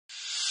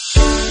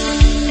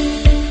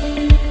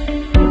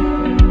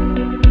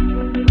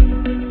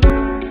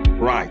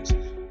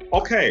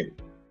Okay.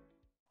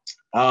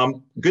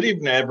 Good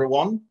evening,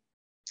 everyone.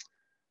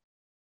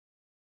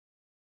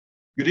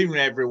 Good evening,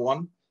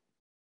 everyone.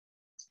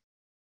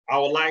 I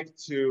would like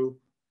to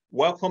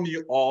welcome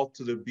you all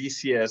to the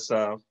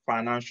BCS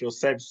Financial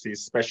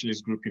Services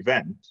Specialist Group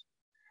event.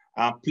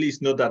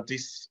 Please note that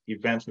this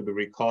event will be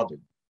recorded.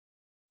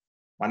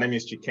 My name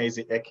is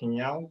Chikezi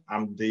Ekinyao.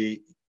 I'm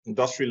the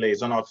Industry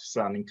Liaison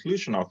Officer and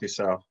Inclusion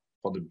Officer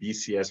for the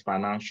BCS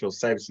Financial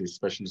Services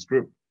Specialist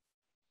Group.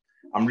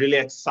 I'm really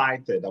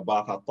excited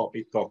about our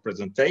topic of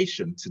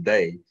presentation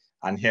today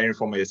and hearing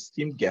from our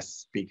esteemed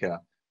guest speaker,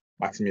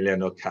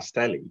 Maximiliano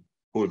Castelli,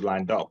 who we've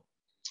lined up.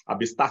 I'll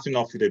be starting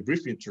off with a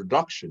brief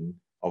introduction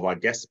of our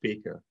guest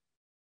speaker,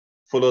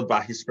 followed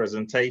by his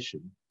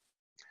presentation.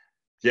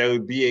 There will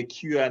be a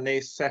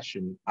Q&A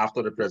session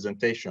after the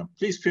presentation.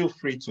 Please feel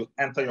free to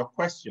enter your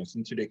questions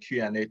into the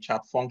Q&A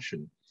chat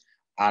function,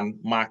 and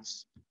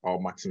Max or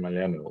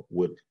Maximiliano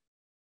would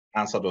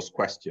answer those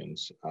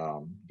questions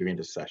during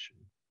the session.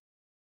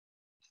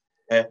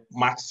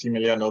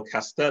 Maximiliano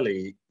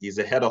Castelli is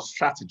the Head of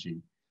Strategy,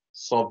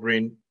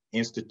 Sovereign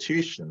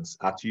Institutions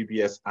at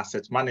UBS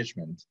Asset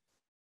Management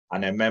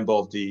and a member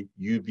of the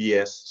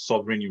UBS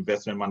Sovereign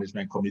Investment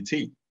Management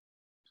Committee.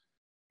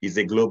 He's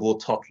a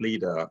global thought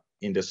leader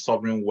in the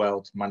sovereign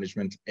wealth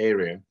management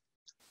area,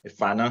 a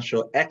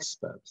financial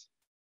expert,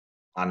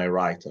 and a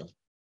writer.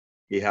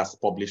 He has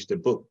published a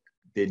book,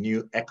 The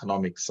New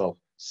Economics of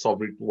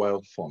Sovereign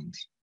Wealth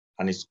Funds,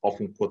 and is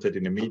often quoted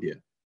in the media.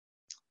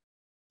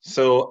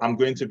 So I'm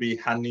going to be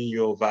handing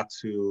you over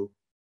to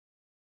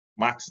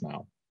Max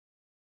now.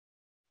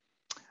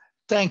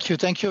 Thank you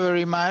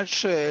very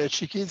much,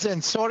 Chikiz.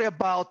 And sorry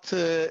about,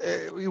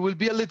 it will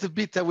be a little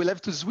bit, I will have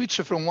to switch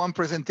from one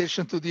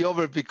presentation to the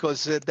other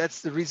because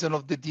that's the reason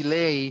of the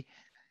delay,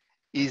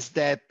 is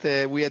that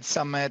we had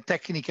some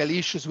technical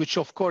issues, which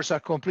of course are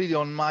completely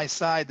on my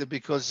side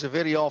because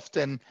very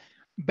often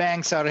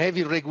banks are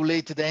heavy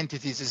regulated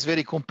entities. It's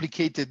very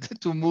complicated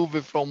to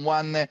move from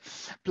one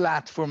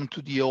platform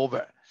to the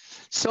other.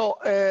 So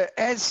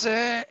as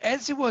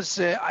it was,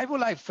 I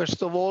would like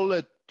first of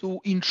all to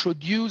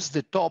introduce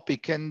the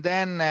topic, and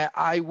then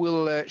I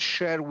will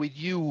share with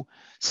you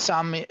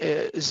some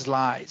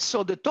slides.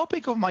 So the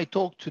topic of my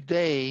talk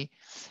today,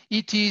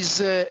 it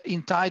is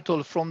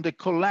entitled From the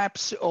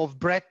Collapse of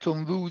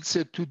Bretton Woods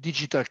to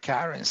Digital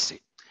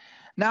Currency.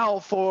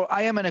 Now,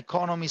 I am an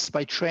economist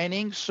by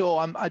training, so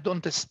I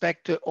don't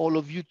expect all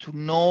of you to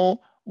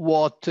know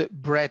what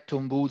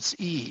Bretton Woods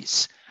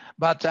is,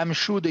 but I'm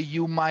sure that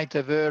you might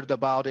have heard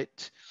about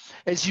it.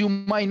 As you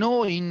might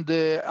know,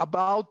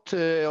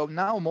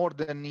 now more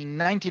than in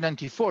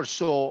 1994,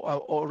 so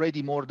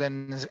already more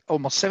than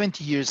almost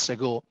 70 years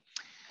ago,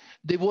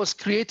 there was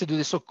created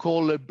the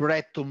so-called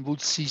Bretton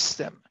Woods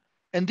system.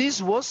 And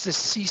this was the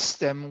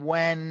system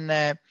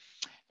when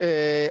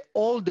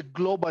all the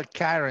global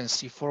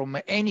currency from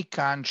any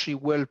country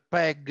were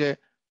pegged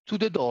to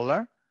the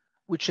dollar,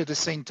 which at the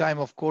same time,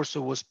 of course,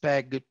 was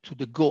pegged to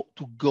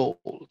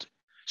gold.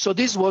 So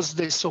this was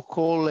the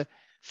so-called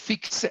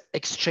fixed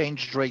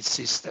exchange rate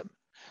system.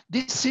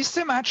 This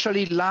system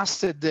actually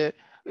lasted, it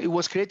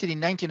was created in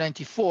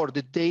 1994.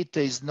 The date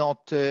is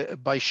not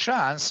by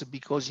chance,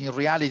 because in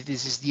reality,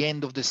 this is the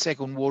end of the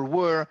Second World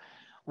War,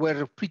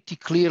 where pretty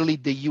clearly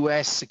the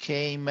US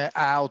came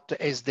out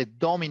as the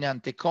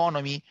dominant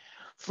economy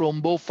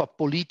from both a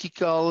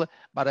political,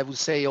 but I would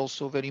say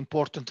also very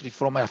importantly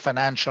from a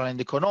financial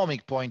and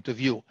economic point of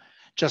view.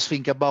 Just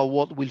think about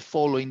what will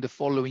follow in the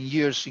following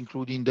years,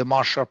 including the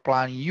Marshall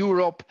Plan in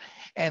Europe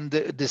and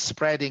the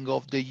spreading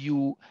of the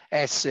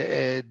US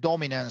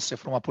dominance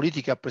from a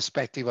political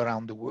perspective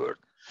around the world.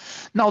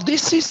 Now,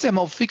 this system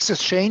of fixed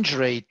exchange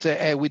rate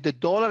with the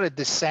dollar at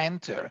the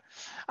center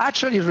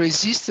actually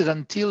resisted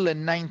until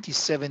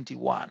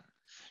 1971.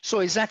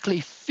 So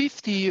exactly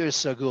 50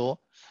 years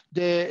ago,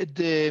 the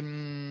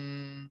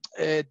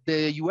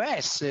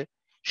US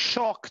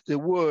shocked the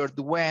world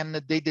when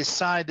they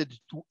decided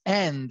to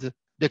end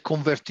the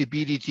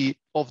convertibility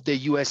of the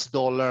US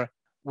dollar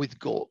with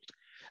gold.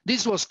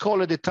 This was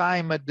called at the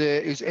time,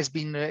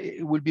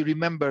 it will be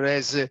remembered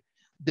as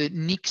the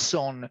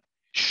Nixon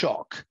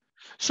shock.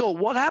 So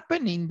what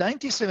happened in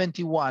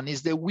 1971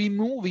 is that we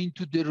move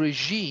into the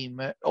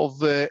regime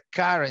of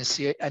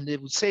currency, and I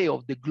would say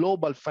of the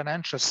global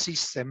financial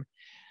system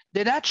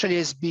that actually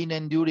has been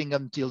enduring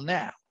until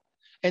now.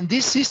 And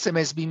this system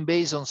has been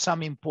based on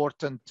some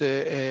important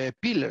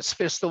pillars.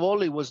 First of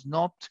all, it was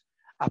not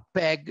a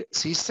peg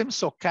system.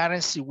 So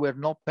currency were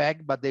not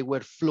pegged, but they were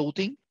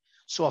floating.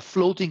 So a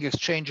floating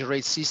exchange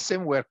rate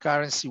system where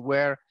currency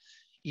were,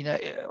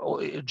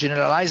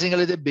 generalizing a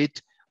little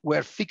bit,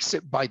 were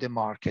fixed by the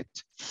market.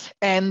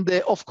 And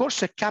of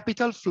course, a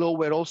capital flow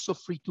were also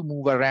free to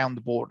move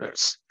around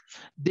borders.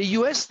 The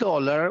US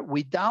dollar,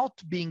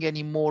 without being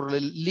any more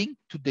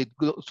linked to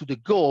the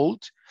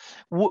gold,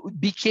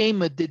 became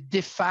the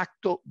de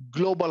facto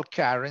global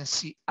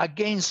currency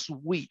against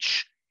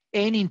which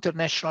any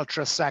international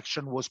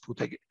transaction was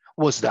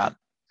done.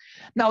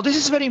 Now, this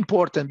is very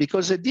important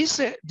because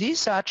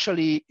this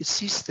actually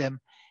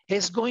system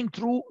has gone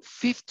through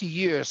 50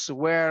 years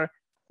where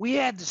we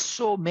had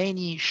so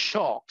many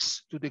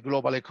shocks to the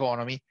global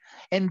economy,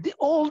 and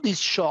all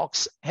these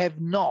shocks have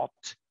not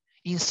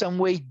in some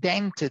way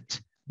dented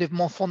the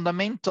more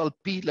fundamental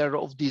pillar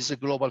of this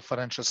global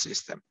financial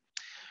system.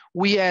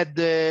 We had,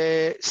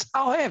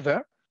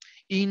 however,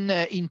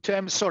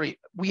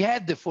 we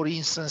had, for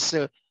instance,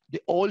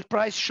 the oil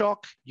price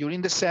shock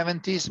during the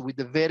 70s with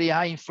the very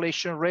high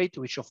inflation rate,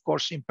 which of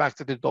course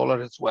impacted the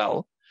dollar as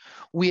well.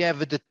 We have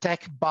the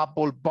tech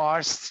bubble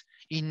burst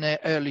in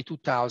early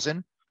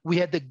 2000. We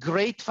had the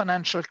great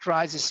financial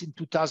crisis in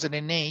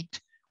 2008,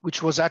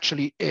 which was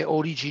actually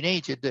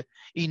originated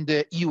in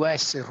the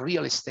US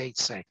real estate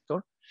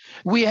sector.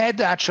 We had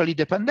actually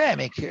the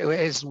pandemic,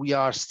 as we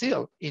are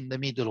still in the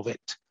middle of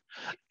it.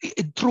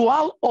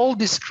 Throughout all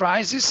this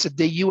crisis,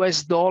 the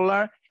US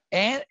dollar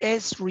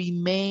has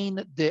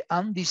remained the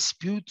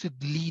undisputed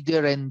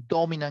leader and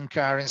dominant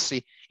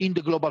currency in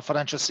the global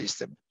financial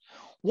system.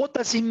 What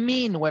does it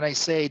mean when I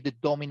say the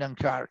dominant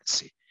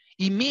currency?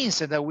 It means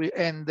that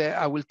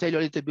I will tell you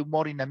a little bit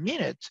more in a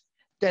minute,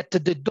 that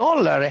the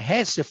dollar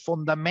has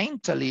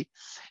fundamentally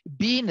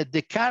been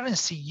the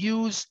currency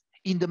used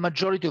in the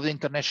majority of the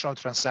international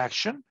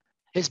transaction,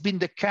 has been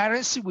the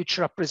currency which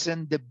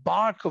represents the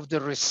bulk of the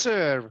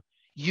reserve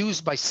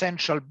used by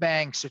central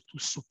banks to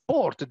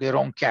support their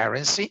own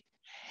currency.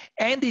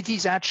 And it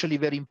is actually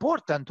very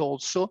important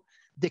also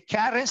the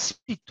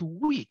currency to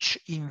which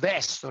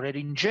investor and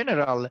in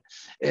general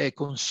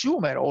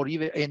consumer or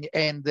even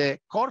and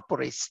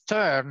corporates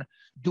turn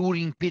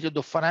during period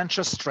of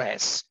financial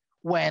stress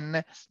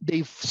when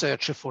they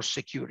search for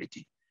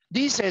security.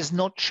 This has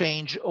not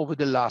changed over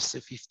the last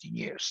 15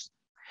 years.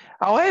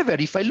 However,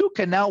 if I look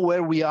at now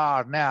where we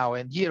are now,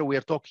 and here we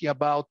are talking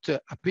about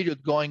a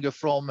period going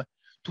from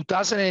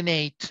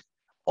 2008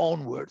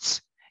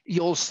 onwards, it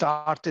all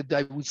started,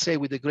 I would say,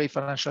 with the great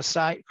financial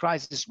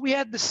crisis. We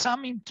had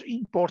some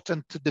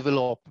important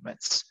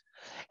developments.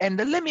 And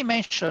let me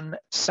mention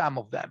some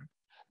of them.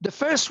 The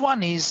first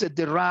one is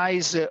the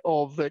rise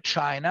of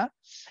China,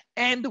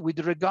 and with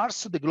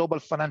regards to the global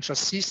financial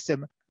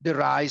system, the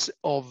rise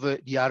of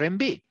the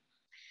RMB,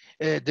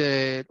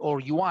 or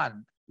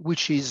yuan,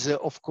 which is,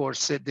 of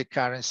course, the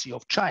currency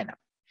of China.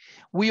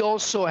 We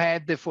also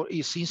had,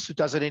 since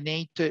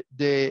 2008,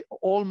 the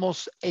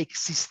almost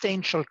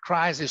existential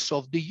crisis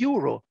of the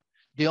euro,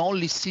 the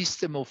only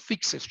system of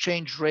fixed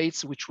exchange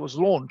rates which was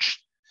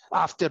launched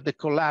after the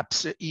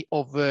collapse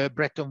of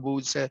Bretton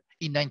Woods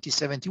in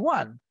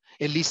 1971,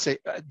 at least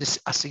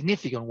a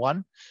significant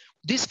one.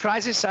 This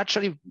crisis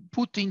actually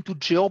put into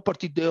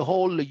jeopardy the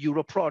whole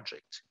euro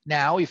project.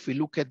 Now, if we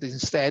look at it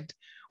instead,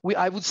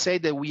 I would say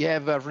that we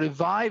have a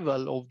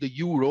revival of the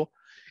euro,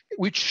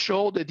 which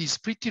show that it's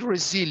pretty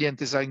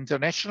resilient as an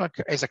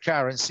as a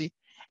currency.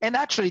 And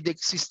actually the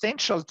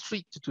existential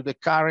threat to the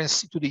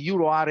currency, to the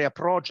euro area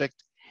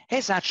project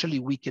has actually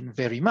weakened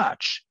very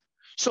much.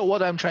 So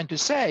what I'm trying to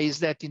say is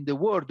that in the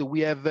world, we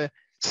have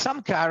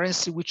some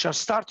currency which are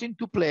starting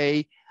to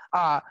play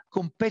a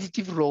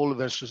competitive role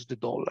versus the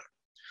dollar.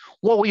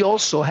 What we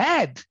also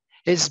had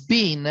has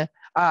been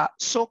a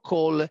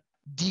so-called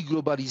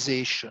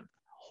deglobalization.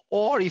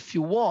 Or if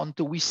you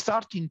want, we're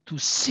starting to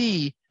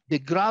see the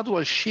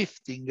gradual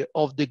shifting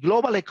of the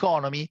global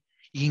economy,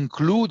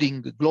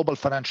 including global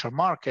financial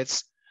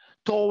markets,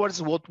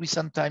 towards what we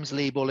sometimes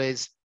label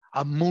as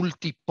a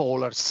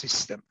multipolar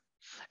system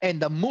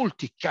and a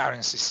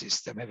multi-currency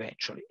system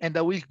eventually. And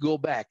I will go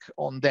back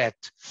on that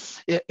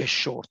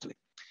shortly.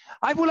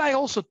 I would like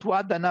also to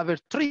add another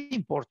three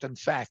important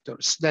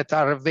factors that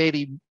are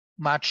very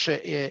much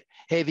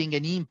having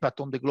an impact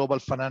on the global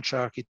financial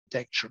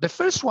architecture. The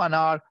first one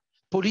are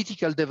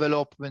political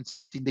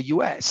developments in the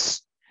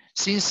US.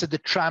 Since the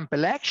Trump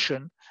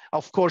election,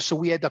 of course,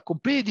 we had a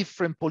completely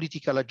different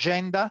political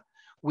agenda.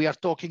 We are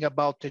talking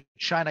about the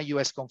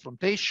China-US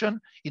confrontation.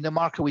 In the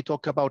market, we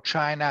talk about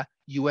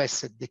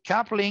China-US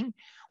decoupling.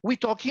 We're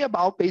talking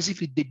about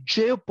basically the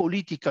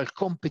geopolitical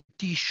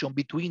competition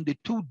between the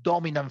two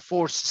dominant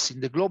forces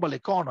in the global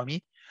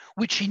economy,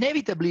 which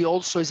inevitably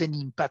also has an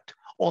impact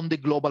on the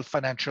global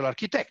financial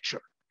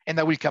architecture. And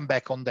I will come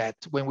back on that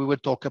when we will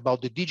talk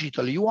about the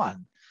digital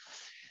yuan.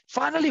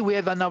 Finally, we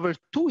have another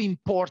two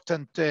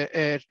important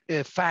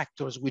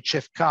factors which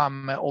have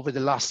come over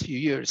the last few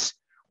years,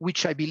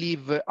 which I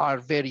believe are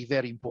very,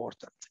 very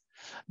important.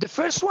 The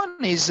first one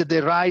is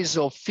the rise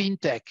of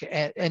fintech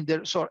and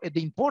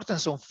the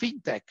importance of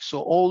fintech.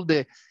 So all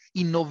the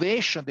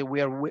innovation that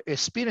we are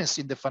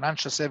experiencing in the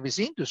financial service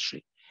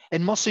industry,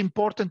 and most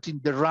important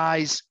in the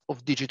rise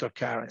of digital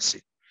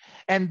currency.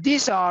 And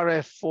these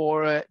are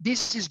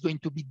this is going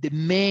to be the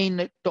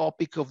main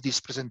topic of this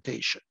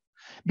presentation.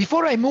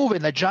 Before I move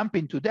and I jump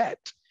into that,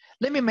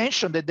 let me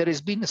mention that there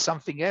has been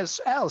something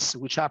else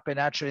which happened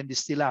actually and is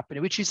still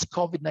happening, which is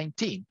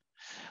COVID-19.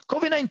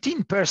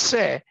 COVID-19 per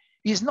se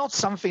is not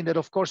something that,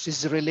 of course,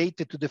 is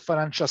related to the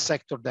financial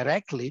sector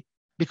directly,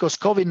 because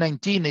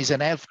COVID-19 is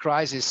an health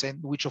crisis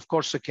and which, of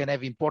course, can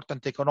have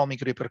important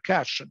economic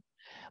repercussion.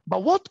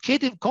 But what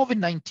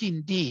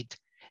COVID-19 did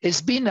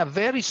has been a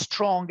very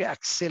strong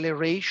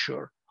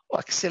acceleration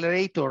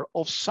accelerator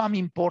of some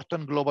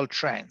important global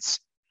trends.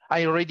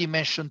 I already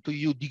mentioned to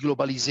you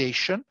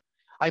deglobalization.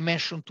 I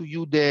mentioned to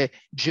you the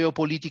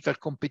geopolitical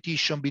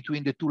competition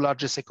between the two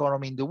largest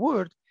economies in the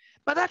world.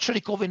 But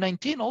actually,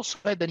 COVID-19 also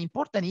had an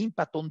important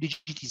impact on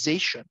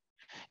digitization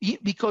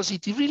because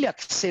it really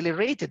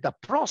accelerated the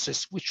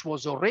process which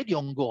was already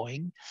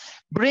ongoing,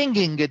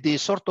 bringing the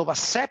sort of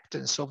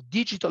acceptance of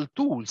digital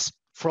tools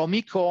from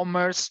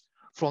e-commerce,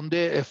 from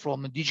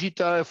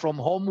digital, from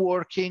home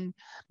working,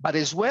 but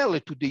as well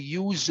to the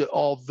use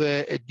of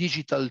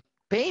digital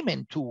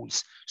payment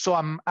tools. So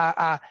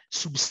a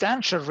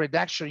substantial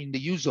reduction in the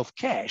use of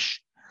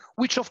cash,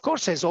 which of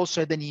course has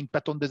also had an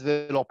impact on the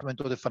development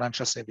of the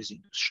financial service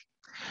industry.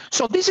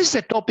 So this is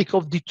the topic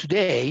of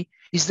today,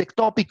 is the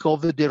topic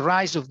of the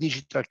rise of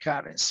digital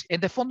currency.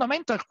 And the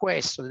fundamental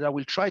question that I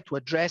will try to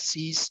address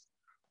is,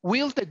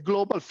 will the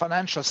global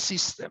financial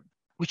system,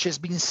 which has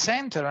been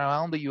centered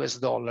around the US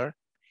dollar,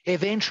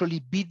 eventually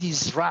be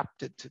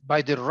disrupted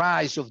by the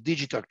rise of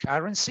digital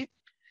currency?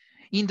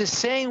 In the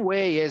same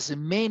way as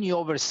many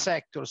other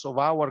sectors of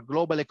our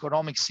global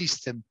economic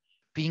system,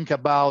 think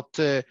about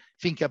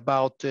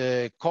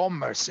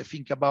commerce,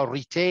 think about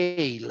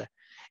retail,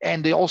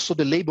 and also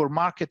the labor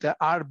market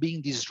are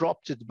being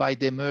disrupted by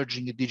the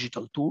emerging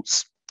digital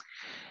tools.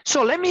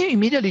 So let me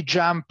immediately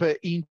jump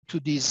into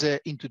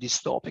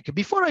this topic.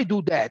 Before I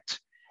do that,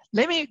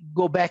 let me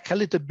go back a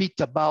little bit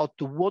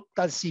about what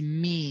does it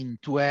mean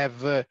to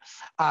have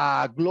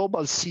a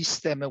global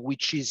system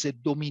which is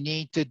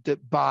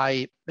dominated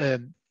by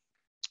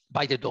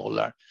the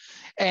dollar,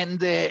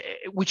 and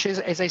which is,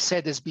 as I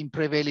said, has been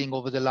prevailing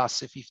over the last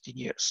 15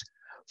 years.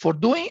 For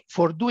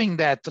doing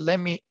that, let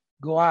me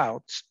go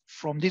out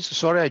from this.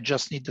 Sorry, I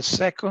just need a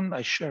second.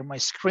 I share my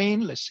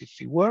screen. Let's see if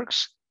it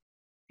works.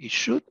 It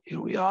should. Here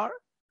we are.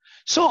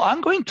 So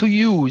I'm going to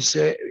use,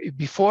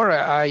 before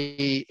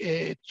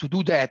to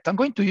do that, I'm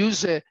going to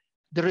use the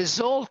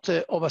result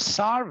of a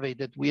survey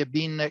that we have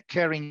been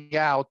carrying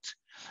out,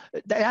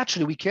 that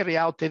actually we carry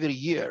out every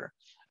year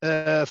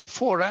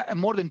for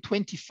more than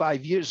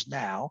 25 years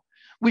now,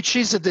 which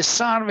is the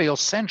survey of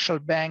central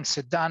banks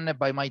done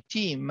by my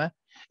team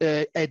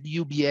at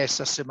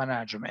UBS Asset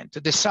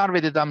Management. The survey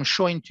that I'm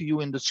showing to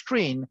you in the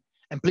screen,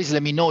 and please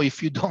let me know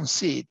if you don't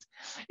see it,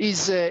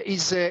 is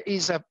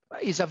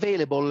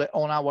available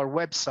on our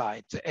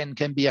website and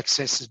can be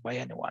accessed by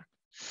anyone.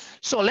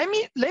 So let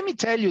me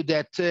tell you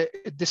that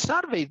the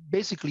survey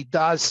basically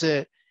does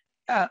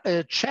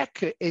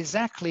check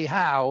exactly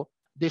how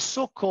the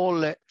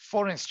so-called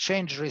foreign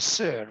exchange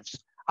reserves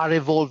are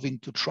evolving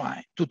to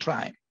time.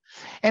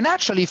 And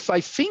actually, if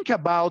I think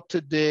about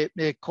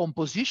the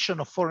composition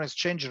of foreign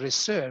exchange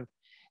reserve,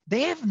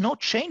 they have not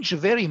changed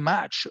very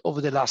much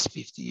over the last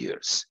 50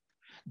 years.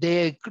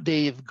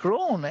 They've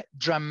grown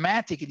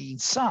dramatically in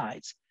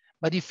size,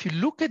 but if you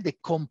look at the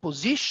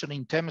composition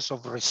in terms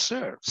of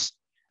reserves,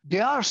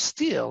 they are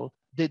still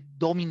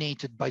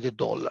dominated by the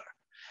dollar.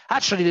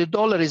 Actually, the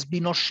dollar has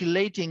been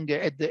oscillating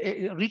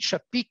reached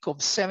a peak of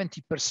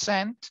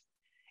 70%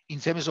 in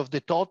terms of the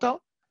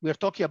total. We're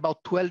talking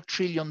about $12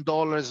 trillion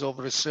of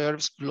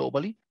reserves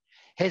globally.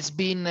 Has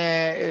been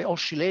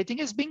oscillating,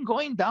 has been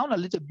going down a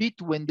little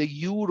bit when the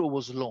euro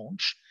was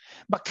launched,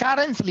 but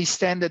currently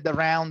stand at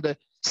around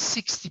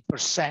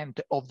 60%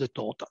 of the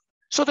total.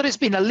 So there has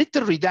been a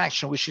little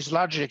reduction, which is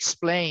largely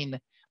explained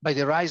by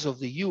the rise of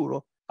the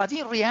euro, but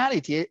in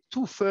reality,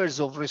 2/3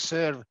 of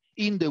reserve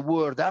in the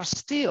world are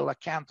still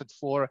accounted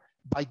for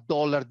by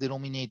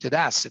dollar-denominated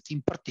assets,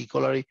 in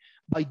particular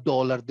by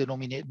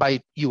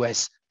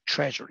US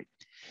Treasury.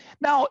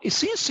 Now,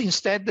 since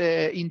instead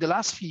in the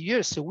last few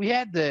years, we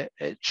had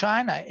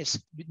China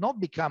has not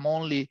become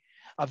only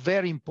a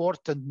very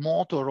important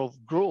motor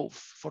of growth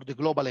for the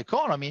global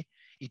economy,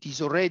 it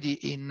is already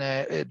in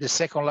the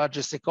second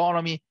largest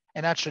economy,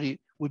 and actually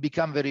will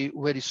become very,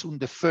 very soon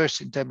the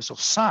first in terms of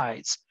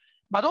size.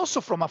 But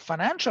also from a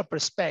financial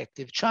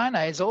perspective, China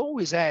has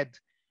always had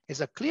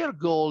as a clear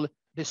goal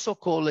the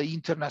so-called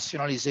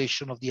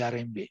internationalization of the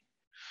RMB.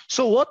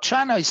 So what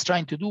China is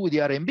trying to do with the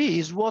RMB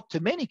is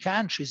what many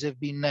countries have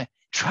been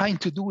trying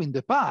to do in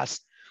the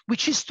past,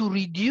 which is to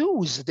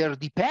reduce their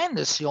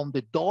dependency on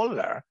the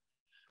dollar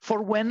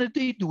for when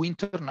they do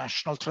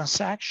international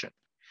transactions.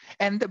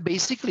 And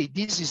basically,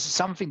 this is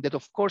something that,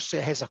 of course,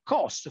 has a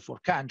cost for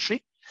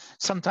country.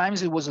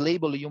 Sometimes it was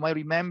labeled, you might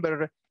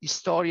remember,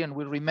 historian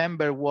will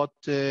remember what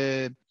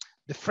the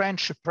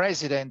French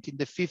president in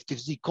the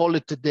 50s, he called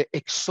it the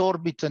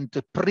exorbitant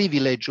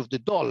privilege of the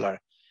dollar.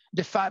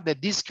 The fact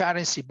that this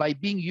currency, by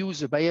being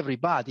used by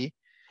everybody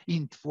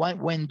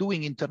when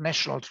doing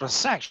international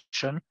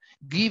transaction,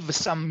 gives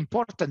some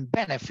important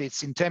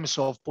benefits in terms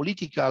of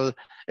political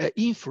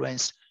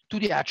influence to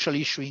the actual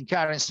issuing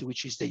currency,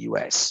 which is the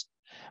US.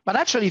 But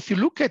actually, if you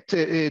look at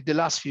the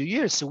last few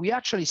years, we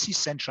actually see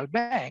central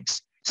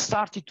banks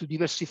started to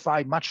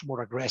diversify much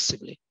more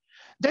aggressively.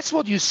 That's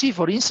what you see,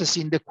 for instance,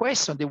 in the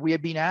question that we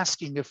have been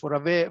asking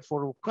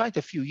for quite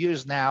a few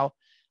years now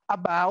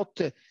about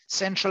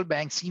central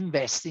banks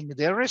investing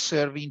their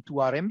reserve into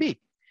RMB.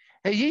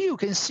 And here you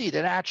can see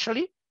that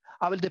actually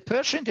the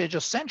percentage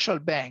of central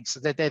banks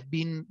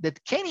that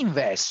can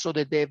invest, so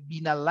that they've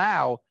been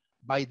allowed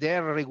by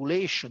their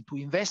regulation to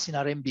invest in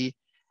RMB,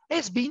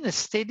 has been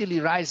steadily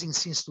rising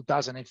since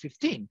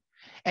 2015,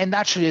 and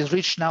actually has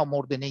reached now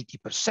more than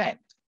 80%.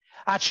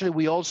 Actually,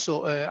 we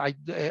also,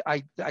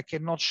 I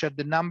cannot share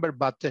the number,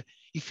 but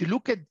if you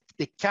look at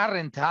the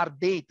current hard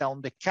data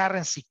on the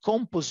currency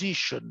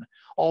composition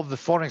of the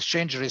foreign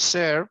exchange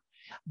reserve,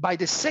 by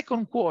the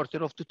second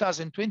quarter of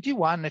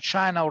 2021,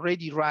 China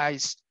already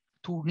rise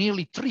to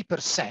nearly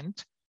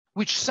 3%,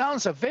 which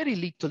sounds a very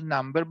little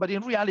number, but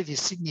in reality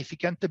is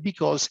significant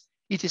because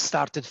it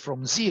started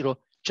from zero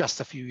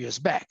just a few years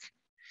back.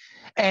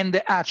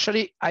 And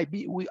actually,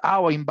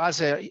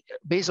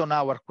 based on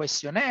our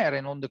questionnaire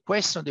and on the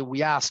question that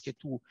we asked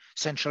to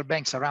central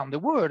banks around the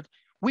world,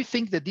 we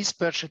think that this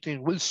percentage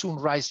will soon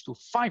rise to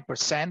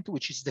 5%,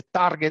 which is the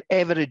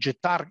average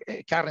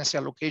currency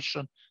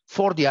allocation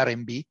for the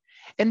RMB.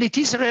 And it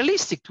is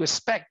realistic to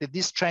expect that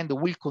this trend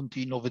will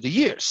continue over the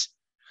years.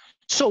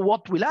 So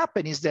what will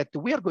happen is that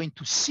we are going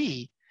to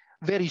see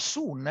very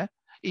soon,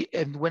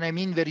 and when I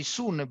mean very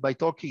soon, by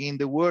talking in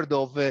the word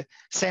of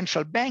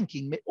central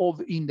banking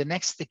in the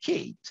next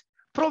decade,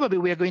 probably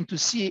we are going to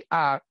see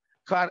a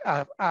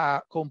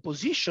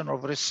composition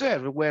of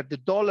reserve where the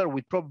dollar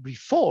will probably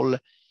fall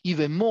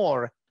even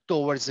more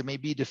towards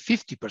maybe the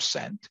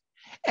 50%.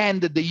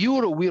 And the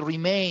euro will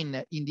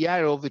remain in the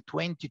area of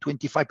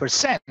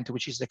 20-25%,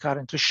 which is the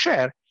current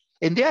share.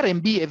 And the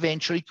RMB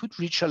eventually could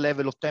reach a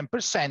level of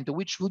 10%,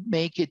 which would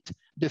make it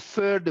the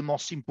third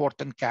most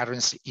important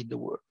currency in the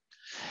world.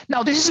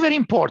 Now, this is very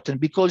important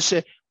because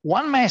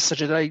one message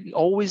that I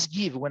always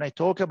give when I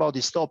talk about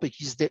this topic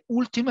is that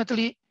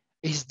ultimately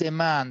is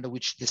demand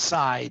which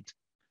decides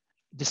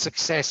the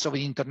success of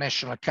an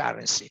international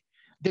currency.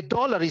 The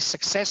dollar is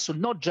successful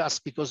not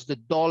just because the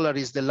dollar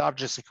is the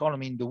largest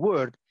economy in the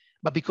world,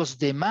 but because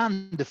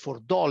demand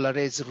for dollar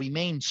has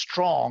remained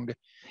strong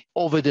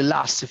over the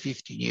last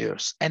 15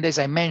 years. And as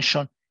I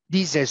mentioned,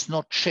 this has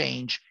not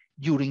changed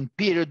during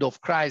period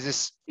of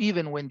crisis,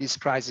 even when these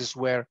crises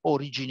were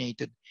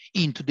originated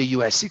into the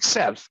US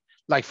itself,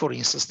 like for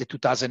instance, the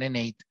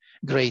 2008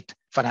 great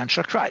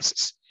financial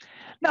crisis.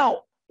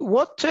 Now,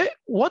 what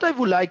I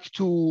would like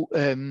to,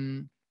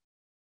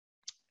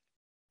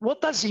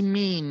 what does it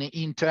mean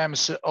in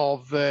terms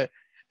of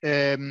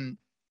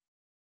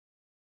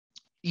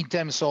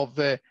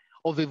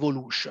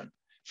evolution?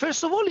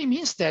 First of all, it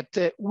means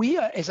that we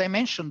are, as I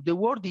mentioned, the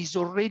world is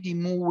already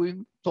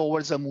moving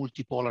towards a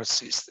multipolar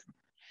system.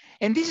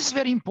 And this is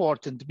very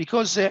important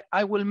because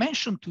I will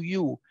mention to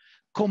you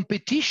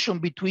competition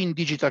between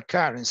digital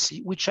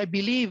currency, which I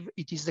believe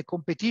it is the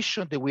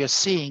competition that we are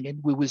seeing, and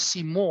we will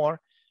see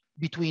more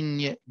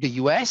between the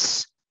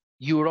US,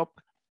 Europe,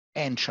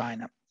 and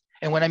China.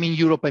 And when I mean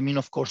Europe, I mean,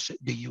 of course,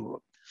 the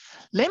euro.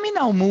 Let me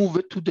now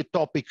move to the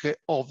topic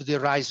of the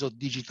rise of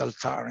digital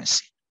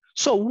currency.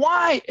 So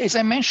why, as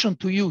I mentioned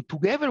to you,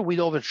 together with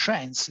other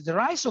trends, the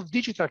rise of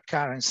digital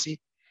currency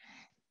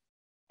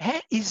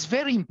is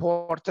very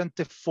important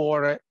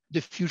for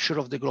the future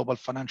of the global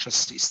financial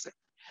system.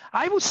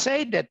 I would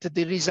say that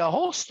there is a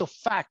host of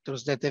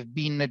factors that have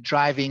been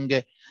driving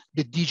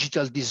the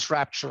digital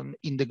disruption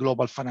in the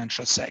global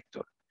financial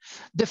sector.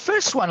 The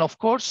first one, of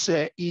course,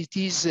 it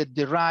is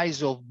the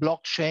rise of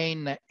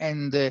blockchain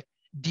and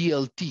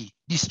DLT,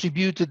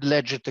 distributed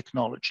ledger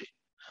technology.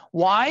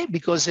 Why?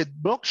 Because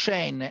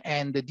blockchain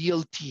and the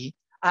DLT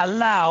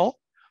allow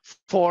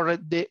for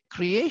the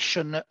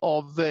creation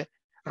of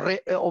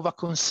a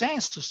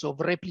consensus of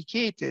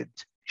replicated,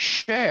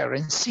 share,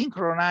 and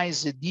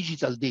synchronized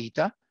digital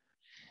data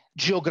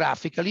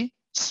geographically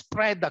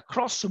spread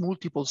across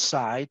multiple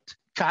sites,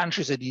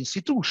 countries, and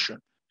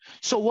institutions.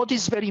 So what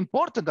is very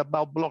important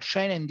about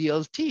blockchain and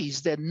DLT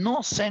is that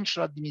no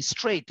central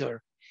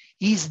administrator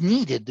is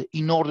needed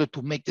in order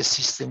to make the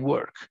system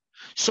work.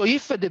 So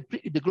if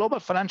the global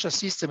financial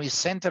system is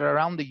centered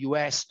around the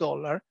US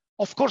dollar,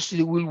 of course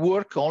it will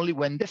work only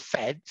when the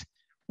Fed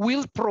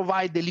will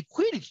provide the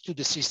liquidity to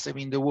the system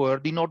in the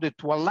world in order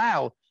to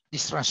allow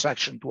this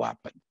transaction to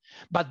happen.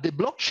 But the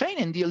blockchain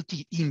and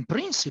DLT in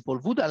principle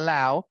would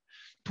allow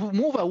to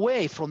move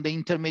away from the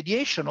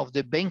intermediation of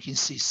the banking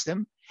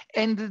system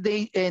and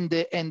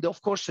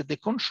of course the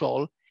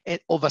control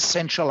of a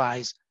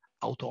centralized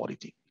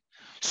authority.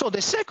 So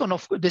the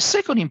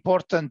second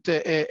important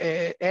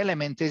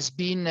element has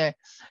been,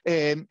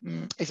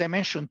 as I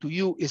mentioned to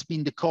you, has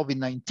been the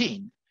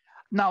COVID-19.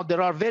 Now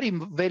there are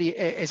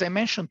as I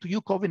mentioned to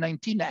you,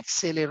 COVID-19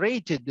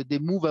 accelerated the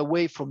move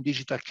away from the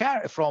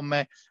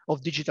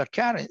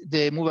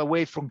move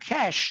away from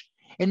cash,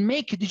 and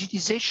make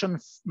digitization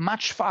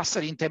much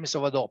faster in terms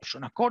of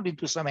adoption. According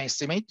to some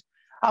estimate,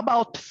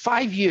 about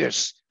 5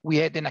 years we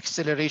had an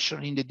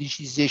acceleration in the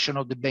digitization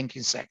of the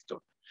banking sector.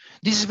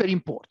 This is very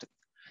important.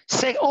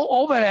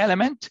 Other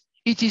element,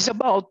 it is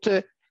about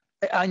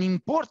an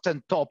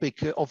important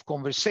topic of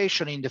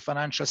conversation in the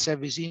financial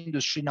service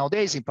industry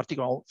nowadays, in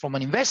particular from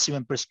an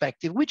investment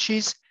perspective, which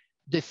is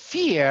the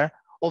fear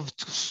of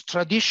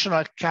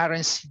traditional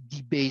currency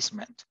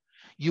debasement.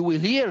 You will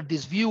hear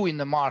this view in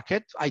the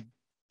market. I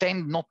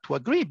tend not to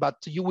agree, but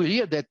you will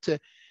hear that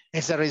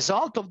as a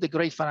result of the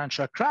great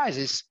financial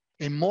crisis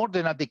and more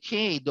than a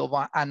decade of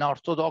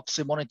unorthodox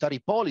monetary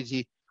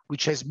policy,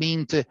 which has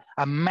meant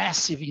a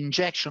massive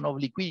injection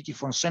of liquidity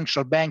from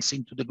central banks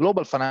into the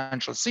global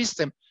financial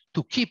system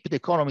to keep the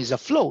economies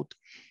afloat,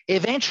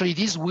 eventually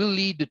this will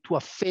lead to a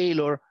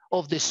failure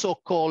of the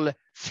so-called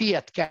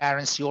fiat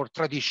currency or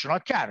traditional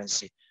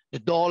currency, the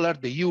dollar,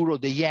 the euro,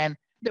 the yen,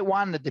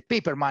 the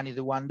paper money,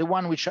 the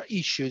one which are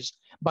issued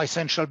by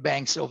central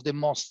banks of the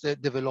most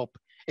developed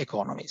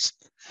economies.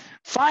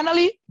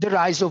 Finally, the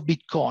rise of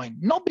Bitcoin,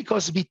 not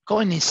because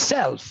Bitcoin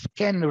itself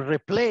can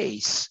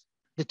replace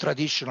the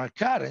traditional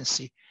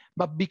currency,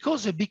 but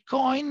because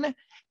Bitcoin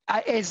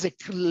has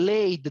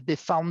laid the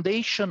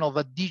foundation of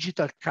a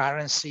digital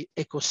currency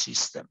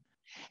ecosystem.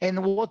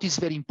 And what is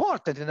very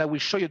important, and I will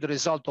show you the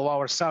result of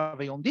our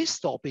survey on this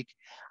topic,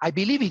 I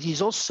believe it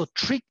is also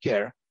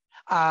trigger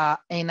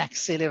an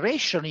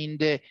acceleration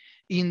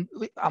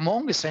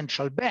among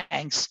central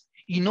banks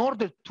in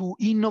order to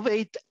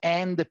innovate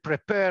and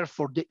prepare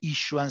for the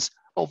issuance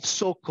of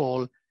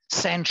so-called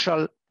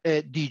central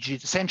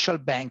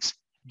banks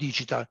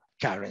digital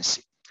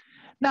currency.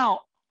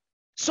 Now,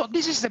 so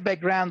this is the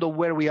background of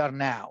where we are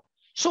now.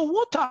 So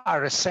what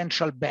are a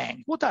central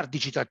bank? What are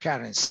digital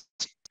currencies?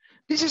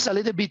 This is a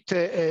little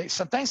bit,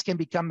 sometimes can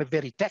become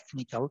very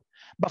technical,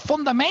 but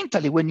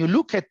fundamentally, when you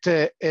look at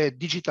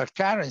digital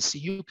currency,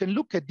 you can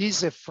look at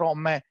this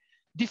from a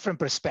different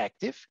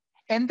perspective.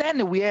 And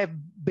then we have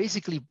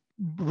basically,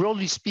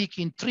 broadly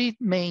speaking, three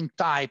main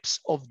types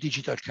of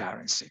digital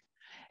currency.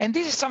 And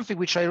this is something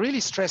which I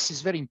really stress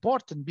is very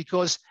important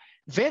because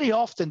very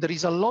often there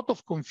is a lot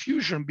of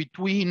confusion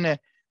between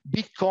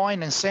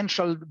Bitcoin and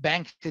central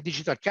bank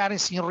digital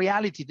currency. In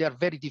reality, they are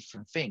very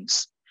different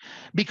things.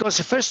 Because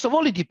first of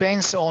all, it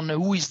depends on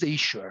who is the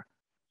issuer.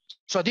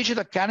 So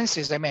digital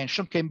currency, as I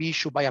mentioned, can be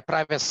issued by a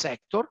private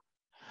sector,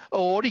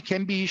 or it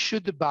can be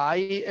issued by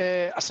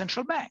a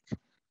central bank.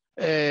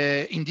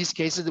 In this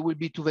case, there will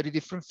be two very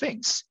different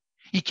things.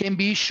 It can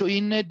be issued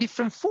in a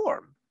different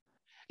form.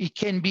 It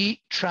can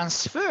be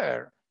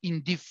transferred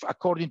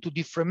according to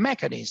different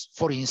mechanisms.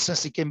 For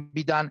instance, it can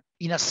be done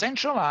in a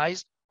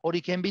centralized, or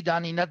it can be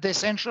done in a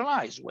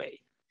decentralized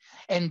way.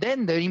 And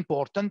then the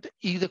important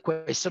is the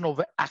question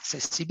of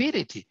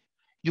accessibility.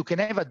 You can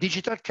have a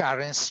digital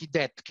currency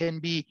that can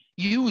be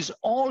used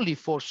only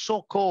for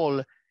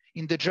so-called,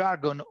 in the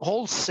jargon,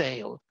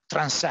 wholesale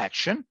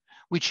transaction,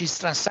 which is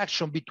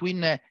transaction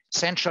between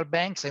central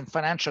banks and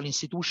financial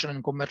institutions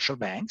and commercial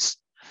banks,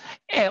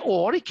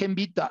 or it can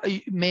be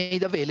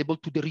made available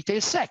to the retail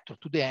sector,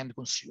 to the end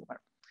consumer.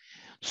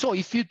 So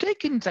if you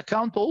take into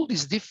account all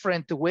these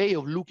different ways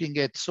of looking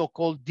at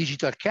so-called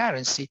digital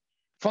currency,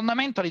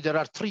 fundamentally, there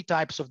are three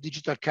types of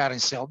digital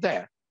currency out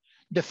there.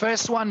 The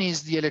first one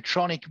is the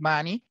electronic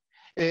money,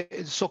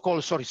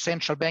 so-called,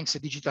 central banks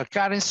digital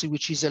currency,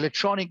 which is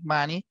electronic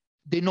money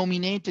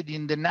denominated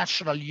in the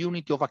national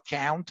unit of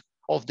account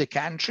of the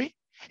country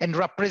and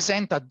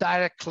represent a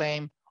direct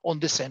claim on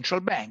the central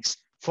banks.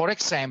 For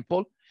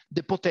example,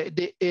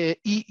 the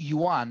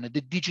e-yuan,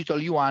 the digital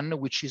yuan,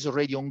 which is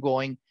already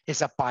ongoing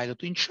as a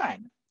pilot in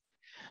China.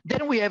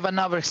 Then we have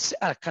another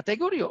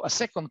category, a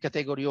second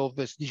category of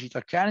this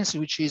digital currency,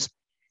 which is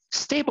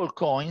stable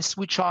coins,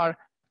 which are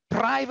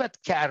private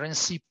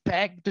currency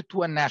pegged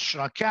to a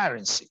national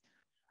currency.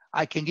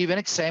 I can give an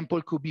example.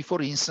 It could be,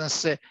 for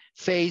instance,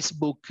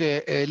 Facebook,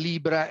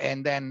 Libra,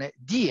 and then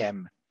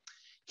Diem.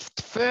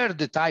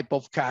 Third type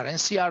of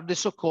currency are the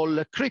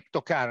so-called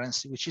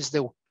cryptocurrency, which is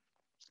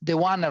the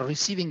one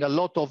receiving a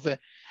lot of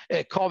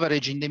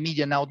coverage in the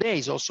media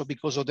nowadays, also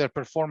because of their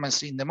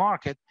performance in the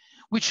market,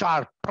 which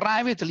are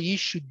privately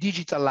issued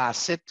digital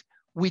assets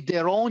with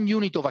their own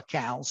unit of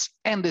accounts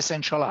and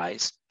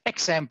decentralized.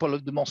 Example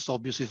of the most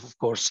obvious, of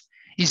course,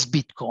 is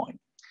Bitcoin.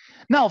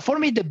 Now, for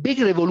me, the big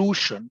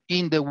revolution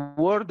in the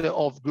world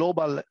of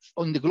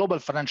the global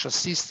financial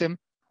system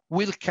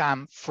will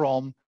come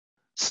from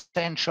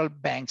central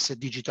banks'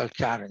 digital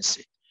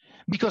currency.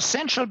 Because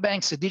central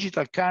banks'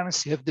 digital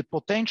currency have the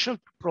potential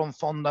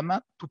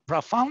to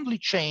profoundly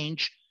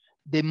change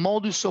the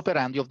modus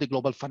operandi of the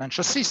global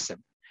financial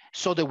system.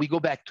 So that we go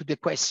back to the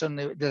question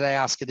that I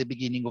asked at the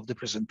beginning of the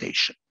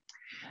presentation.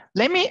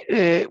 Let me,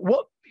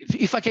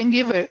 if I can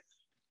give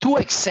two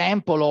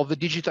examples of the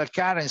digital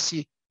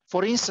currency.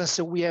 For instance,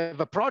 we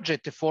have a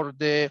project for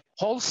the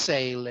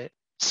wholesale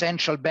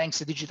central banks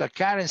digital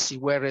currency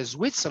where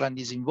Switzerland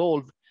is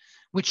involved,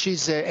 which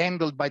is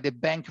handled by the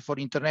Bank for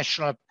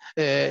International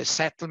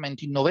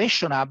Settlement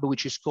Innovation Hub,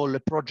 which is called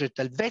Project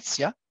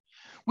Helvetia,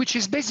 which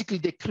is basically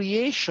the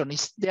creation,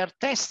 they are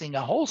testing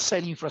a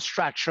wholesale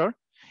infrastructure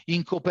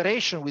in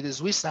cooperation with the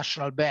Swiss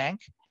National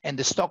Bank and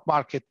the stock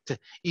market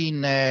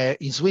in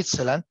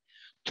Switzerland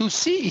to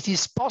see if it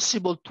is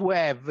possible to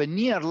have a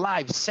near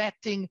live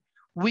setting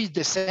with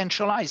the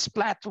centralized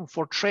platform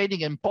for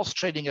trading and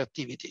post-trading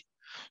activity.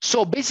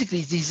 So basically,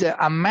 it is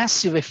a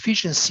massive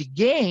efficiency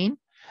gain,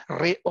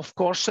 of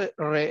course,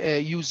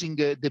 using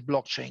the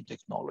blockchain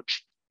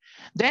technology.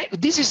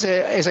 This is,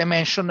 as I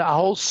mentioned, a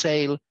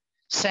wholesale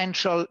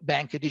central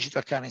bank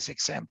digital currency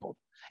example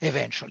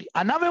eventually.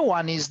 Another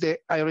one is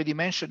I already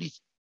mentioned it,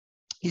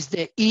 is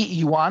the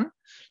E1,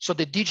 so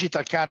the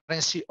digital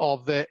currency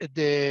of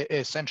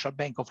the Central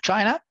Bank of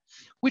China,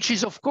 which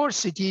is, of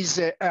course, it is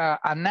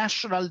a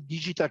national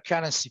digital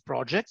currency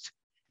project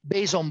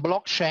based on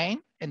blockchain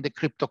and the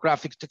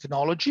cryptographic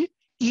technology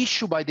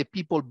issued by the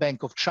People's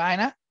Bank of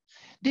China.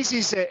 This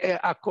is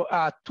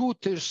a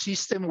two-tier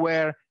system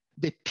where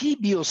the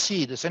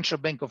PBOC, the Central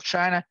Bank of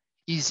China,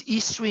 is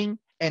issuing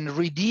and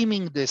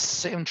redeeming the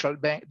central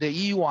bank,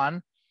 the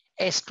E1,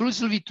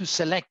 exclusively to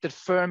selected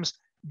firms,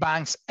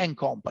 banks, and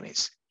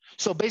companies.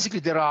 So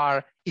basically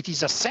it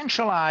is a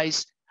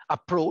centralized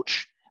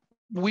approach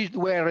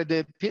where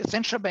the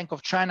Central Bank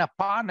of China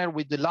partner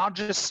with the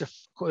largest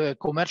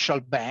commercial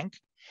bank,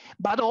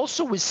 but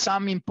also with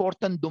some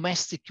important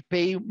domestic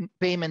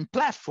payment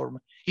platform,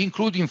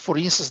 including, for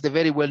instance, the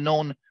very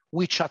well-known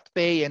WeChat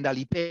Pay and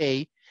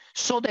Alipay,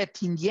 so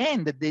that in the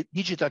end, the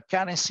digital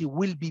currency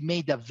will be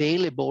made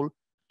available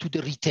to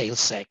the retail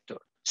sector.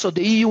 So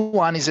the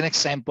EU1 is an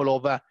example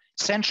of a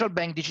central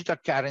bank digital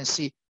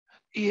currency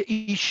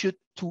issued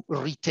to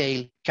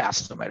retail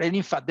customer. And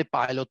in fact, the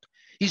pilot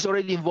is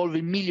already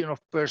involving millions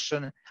of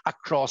persons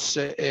across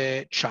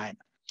China.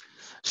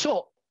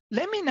 So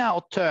let me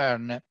now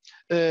turn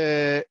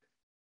to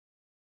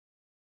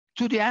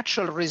the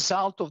actual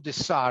result of the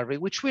survey,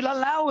 which will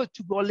allow us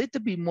to go a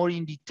little bit more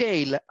in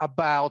detail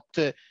about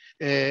the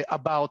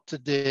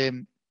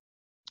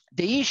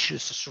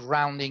issues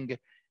surrounding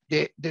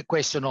the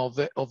question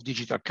of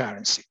digital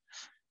currency.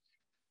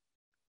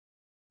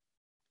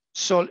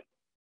 So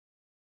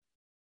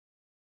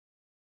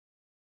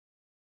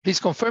please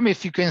confirm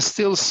if you can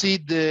still see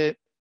the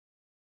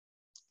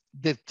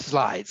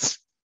slides.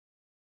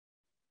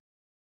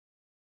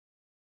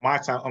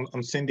 Mark,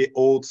 I'm seeing the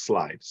old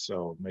slides,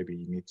 so maybe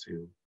you need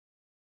to.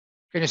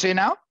 Can you see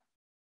now?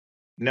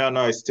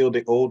 No, it's still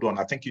the old one.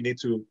 I think you need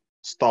to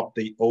stop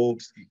the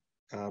old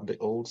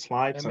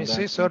slides. Let me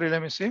see. Sorry,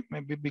 let me see.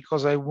 Maybe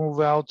because I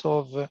move out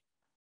of. Let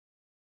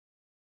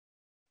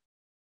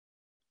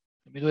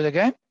me do it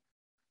again.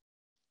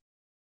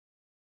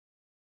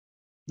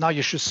 Now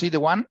you should see the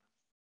one.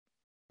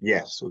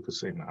 Yes, we can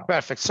see now.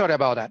 Perfect. Sorry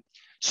about that.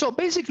 So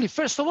basically,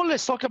 first of all,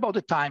 let's talk about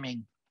the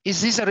timing.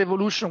 Is this a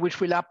revolution which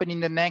will happen in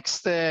the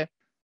next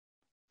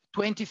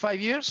 25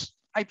 years?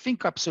 I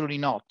think absolutely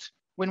not.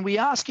 When we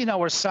ask in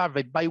our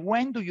survey, by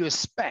when do you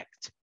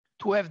expect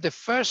to have the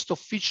first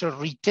official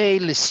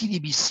retail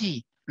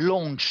CDBC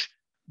launch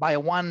by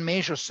one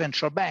major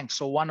central bank,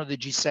 so one of the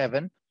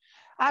G7,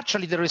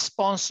 actually the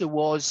response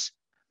was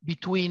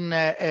between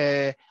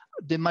the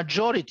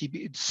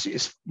majority,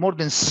 more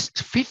than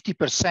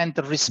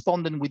 50%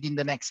 responded within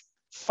the next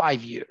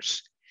 5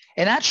 years.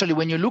 And actually,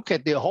 when you look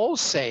at the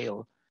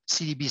wholesale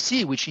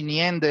CDBC, which in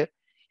the end,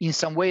 in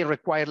some way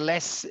require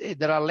less,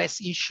 there are less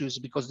issues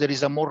because there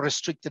is a more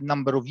restricted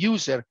number of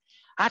users.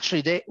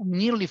 Actually,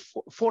 nearly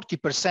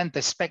 40%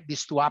 expect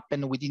this to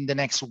happen within the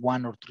next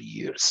 1 or 3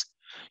 years.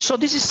 So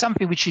this is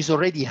something which is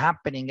already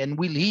happening and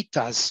will hit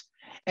us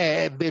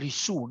very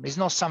soon. It's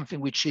not something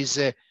which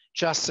is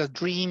just a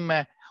dream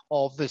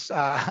of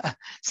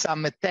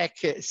some tech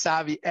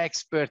savvy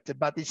expert,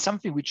 but it's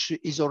something which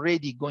is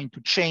already going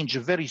to change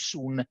very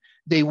soon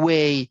the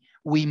way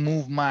we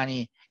move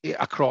money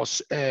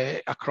across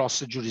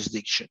the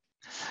jurisdiction.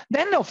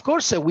 Then, of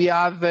course, we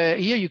have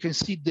here you can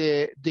see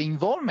the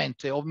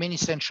involvement of many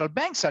central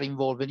banks are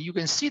involved, and you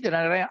can see that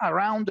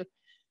around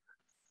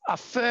a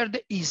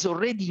third is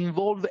already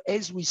involved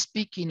as we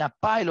speak in a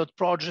pilot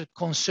project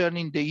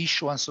concerning the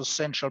issuance of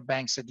central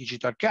banks'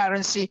 digital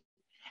currency,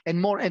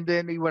 and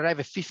then we will have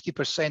a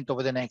 50%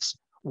 over the next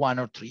 1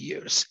 or 3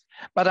 years.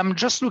 But I'm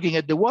just looking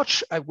at the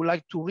watch. I would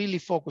like to really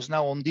focus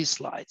now on these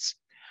slides.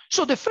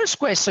 So the first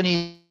question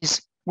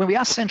is, when we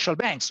ask central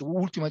banks, who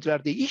ultimately are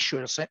the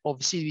issuers of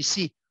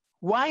CDBC,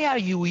 why are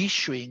you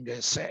issuing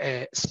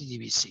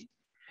CDBC?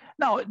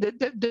 Now,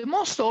 the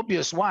most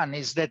obvious one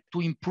is that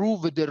to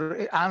improve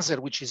the answer,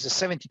 which is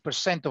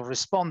 70% of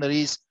respondents,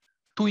 is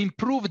to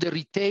improve the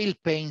retail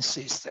paying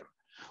system,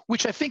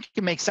 which I think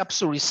makes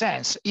absolutely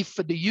sense. If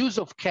the use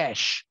of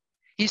cash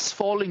is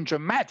falling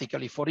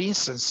dramatically, for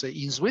instance,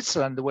 in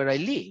Switzerland, where I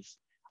live,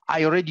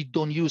 I already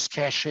don't use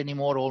cash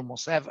anymore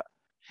almost ever.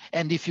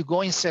 And if you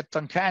go in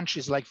certain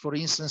countries, like for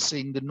instance,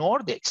 in the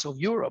Nordics of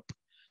Europe,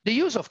 the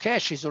use of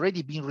cash is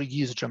already being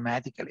reduced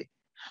dramatically.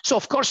 So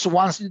of course,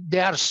 once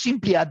they are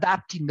simply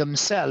adapting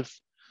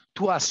themselves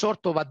to a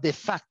sort of a de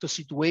facto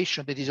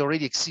situation that is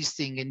already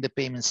existing in the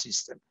payment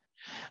system.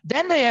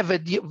 Then they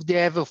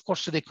have of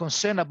course, the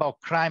concern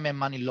about crime and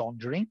money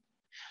laundering.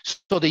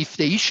 So that if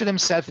they issue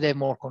themselves, they have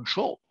more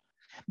control.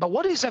 But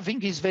what is, I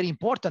think, is very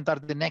important are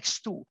the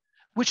next two,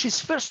 which is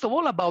first of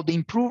all about the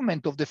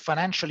improvement of the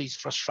financial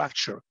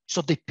infrastructure,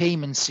 so the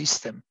payment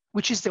system,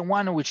 which is the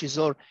one which is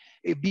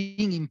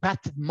being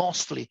impacted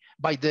mostly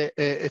by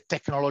the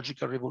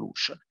technological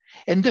revolution.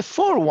 And the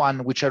fourth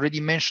one, which I already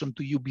mentioned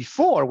to you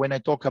before when I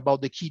talk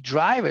about the key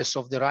drivers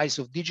of the rise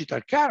of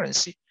digital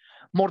currency,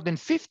 more than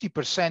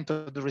 50%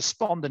 of the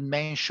respondents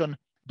mention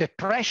the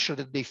pressure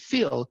that they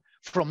feel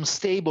from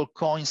stable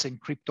coins and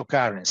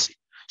cryptocurrency.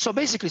 So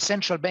basically,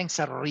 central banks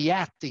are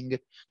reacting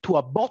to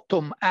a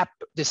bottom-up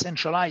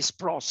decentralized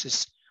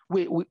process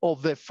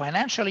of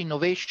financial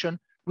innovation,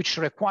 which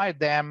require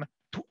them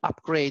to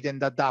upgrade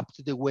and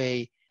adapt the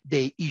way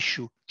they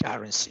issue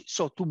currency,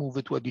 so to move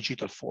it to a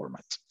digital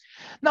format.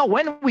 Now,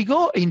 when we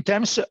go in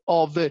terms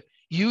of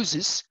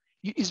uses,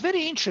 it's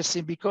very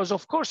interesting because,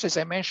 of course, as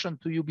I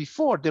mentioned to you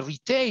before, the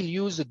retail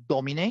use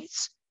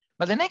dominates,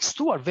 but the next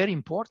two are very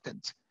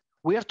important.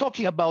 We are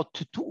talking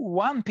about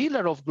one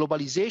pillar of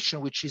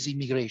globalization, which is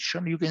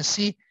immigration. You can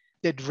see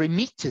that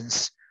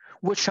remittance,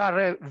 which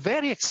are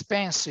very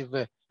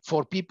expensive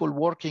for people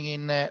working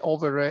in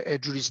over a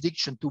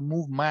jurisdiction to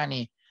move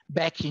money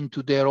back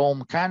into their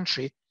home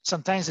country.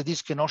 Sometimes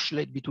this can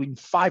oscillate between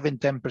 5 and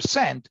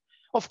 10%.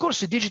 Of course,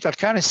 the digital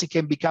currency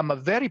can become a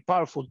very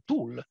powerful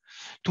tool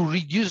to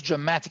reduce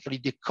dramatically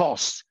the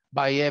cost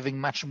by having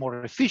much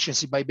more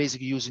efficiency by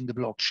basically using the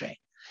blockchain.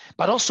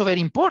 But also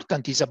very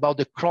important is about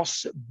the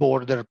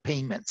cross-border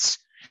payments.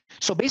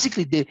 So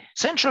basically, the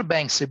central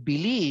banks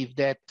believe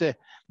that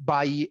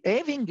by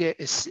having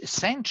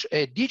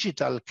a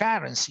digital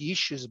currency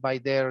issues by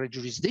their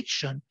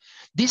jurisdiction,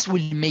 this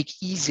will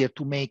make easier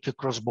to make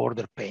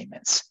cross-border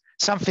payments,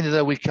 something that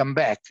I will come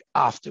back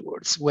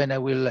afterwards when I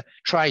will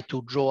try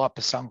to draw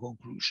up some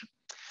conclusion.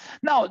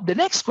 Now, the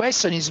next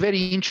question is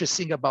very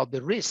interesting about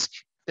the risk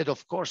that,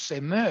 of course,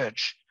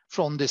 emerge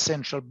from the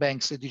central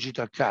bank's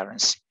digital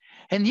currency.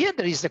 And here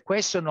there is the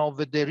question of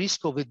the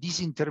risk of a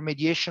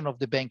disintermediation of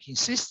the banking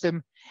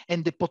system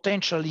and the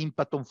potential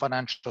impact on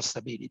financial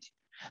stability.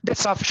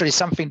 That's actually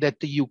something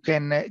that you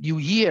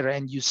hear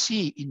and you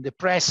see in the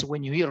press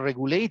when you hear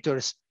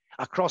regulators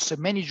across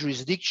many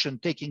jurisdictions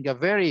taking a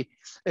very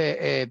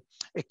a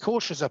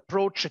cautious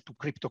approach to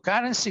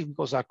cryptocurrency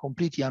because are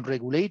completely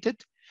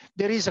unregulated.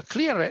 There is a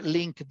clear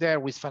link there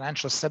with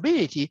financial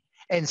stability,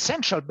 and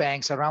central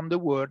banks around the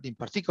world, in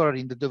particular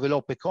in the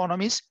developed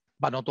economies,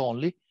 but not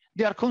only,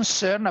 they are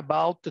concerned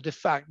about the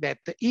fact that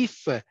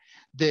if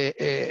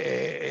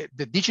the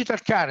digital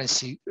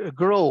currency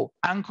grow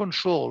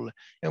uncontrolled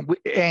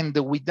and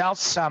without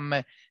some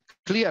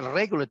clear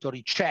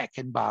regulatory check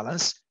and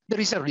balance, there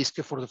is a risk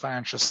for the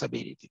financial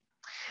stability.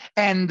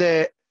 And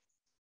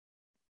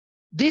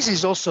this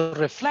is also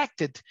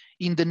reflected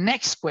in the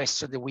next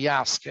question that we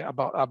ask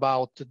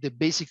about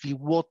basically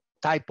what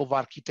type of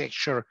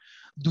architecture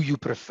do you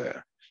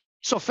prefer?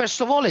 So first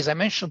of all, as I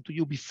mentioned to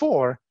you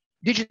before,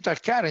 digital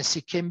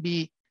currency can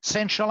be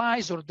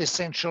centralized or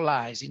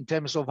decentralized in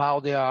terms of how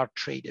they are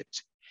traded.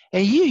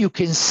 And here you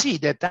can see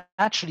that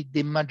actually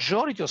the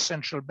majority of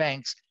central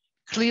banks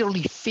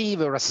clearly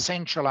favor a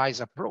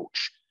centralized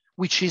approach,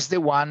 which is the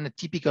one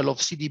typical of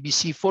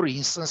CDBC, for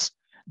instance,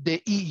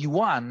 the EU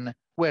one,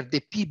 where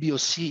the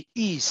PBOC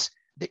is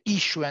the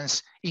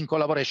issuance in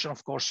collaboration,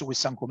 of course, with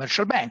some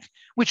commercial bank,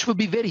 which would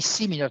be very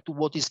similar to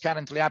what is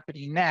currently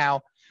happening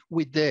now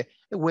with the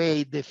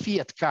way the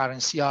fiat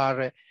currency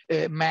are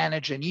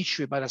managed and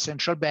issued by the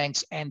central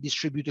banks and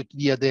distributed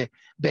via the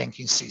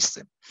banking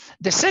system.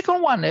 The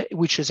second one,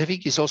 which is, I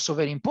think is also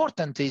very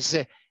important, is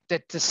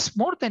that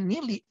more than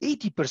nearly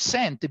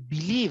 80%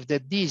 believe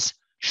that this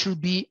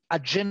should be a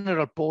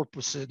general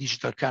purpose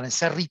digital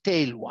currency, a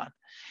retail one.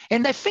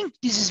 And I think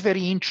this is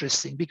very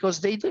interesting because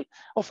they do,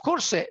 of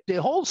course,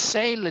 the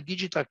wholesale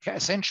digital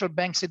central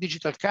banks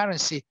digital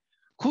currency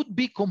could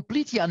be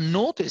completely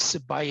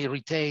unnoticed by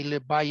retail,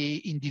 by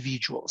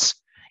individuals.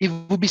 It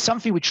would be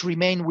something which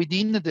remain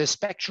within the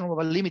spectrum of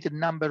a limited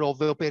number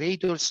of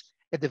operators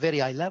at the very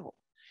high level.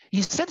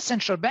 Instead,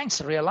 central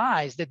banks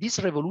realize that this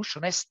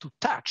revolution has to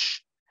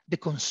touch the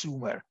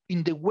consumer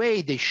in the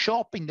way they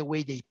shop, in the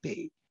way they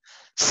pay.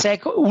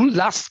 Second,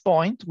 last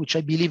point, which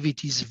I believe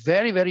it is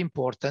very, very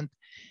important,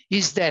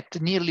 is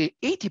that nearly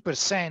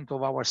 80%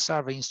 of our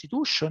survey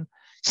institutions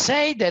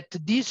say that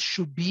this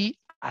should be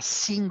a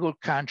single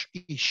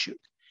country issued.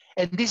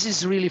 And this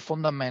is really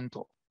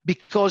fundamental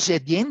because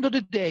at the end of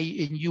the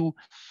day, and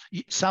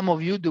some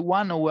of you, the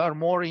one who are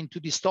more into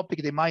this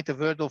topic, they might have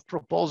heard of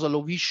proposal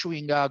of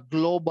issuing a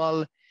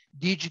global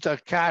digital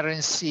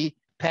currency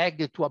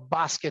pegged to a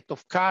basket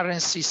of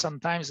currency.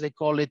 Sometimes they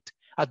call it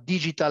a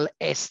digital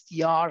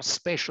STR,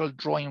 special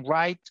drawing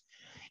right.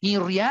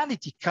 In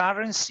reality,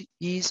 currency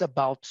is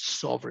about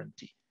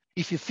sovereignty.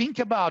 If you think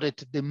about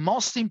it, the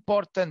most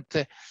important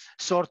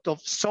sort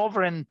of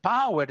sovereign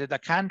power that a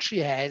country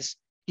has,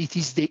 it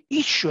is the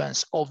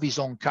issuance of its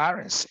own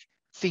currency.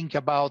 Think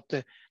about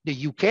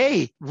the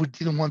UK, who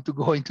didn't want to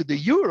go into the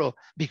euro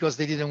because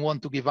they didn't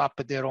want to give up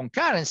their own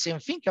currency,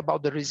 and think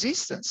about the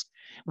resistance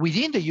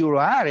within the euro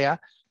area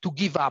to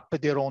give up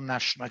their own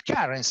national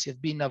currency. It's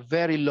been a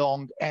very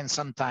long and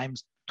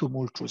sometimes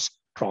tumultuous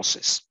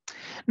process.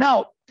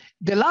 Now,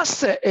 the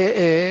last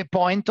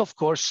point, of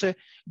course,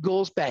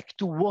 goes back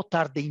to what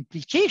are the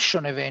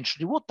implications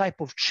eventually, what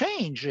type of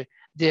change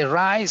the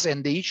rise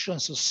and the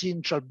issuance of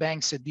central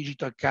banks and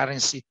digital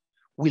currency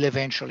will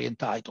eventually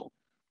entitle.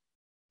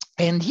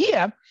 And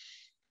here,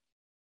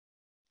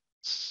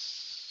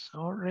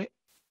 sorry,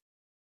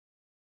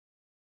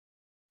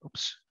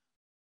 oops,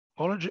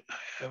 apology,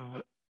 I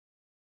have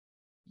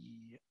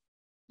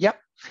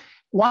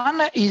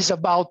One is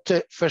about,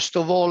 first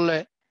of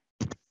all,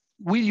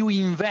 will you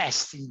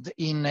invest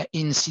in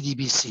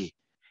CDBC?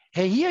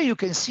 And here you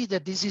can see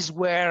that this is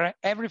where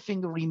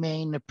everything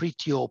remains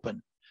pretty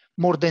open.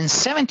 More than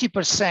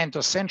 70%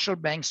 of central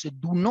banks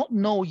do not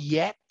know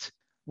yet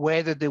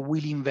whether they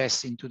will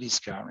invest into this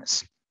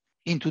currency,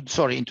 into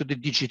the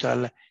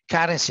digital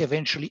currency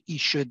eventually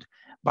issued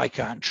by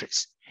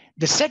countries.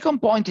 The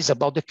second point is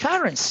about the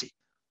currency.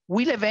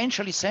 Will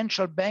eventually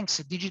central banks'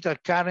 digital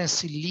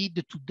currency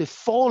lead to the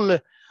fall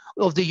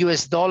of the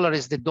US dollar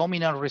as the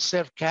dominant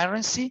reserve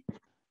currency?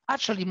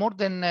 Actually, more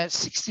than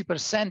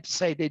 60%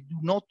 say they do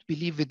not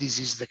believe that this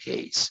is the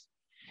case,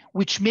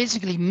 which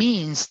basically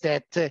means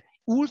that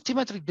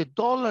ultimately the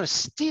dollar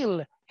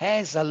still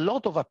has a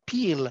lot of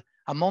appeal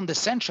among the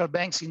central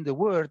banks in the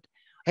world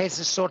as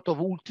a sort of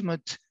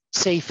ultimate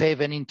safe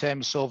haven in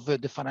terms of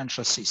the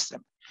financial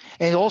system.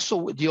 And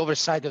also the other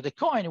side of the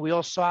coin, we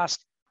also ask,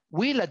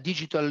 will a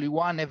digital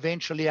yuan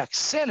eventually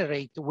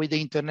accelerate with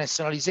the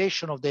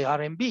internationalization of the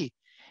RMB?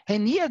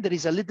 And here there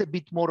is a little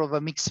bit more of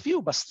a mixed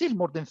view, but still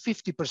more than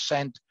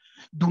 50%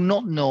 do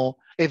not know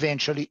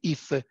eventually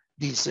if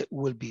this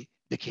will be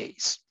the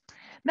case.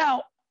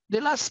 Now,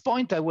 the last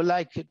point I would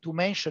like to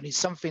mention is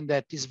something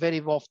that is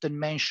very often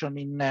mentioned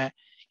in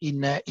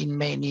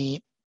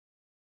many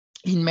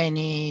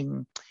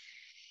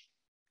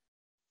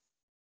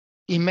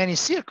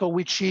circles,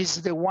 which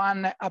is the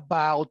one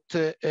about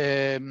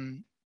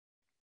the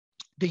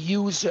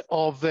use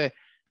of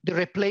the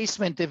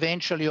replacement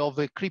eventually of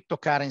a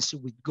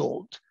cryptocurrency with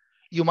gold.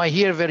 You might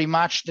hear very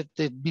much that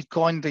the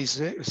Bitcoin is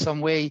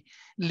some way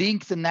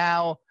linked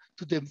now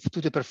to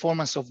the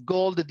performance of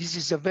gold. This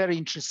is a very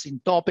interesting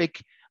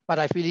topic, but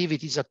I believe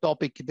it is a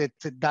topic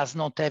that does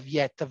not have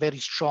yet a very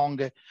strong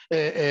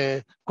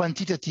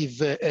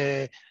quantitative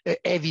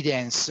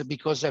evidence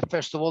because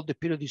first of all, the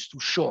period is too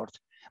short.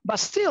 But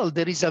still,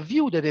 there is a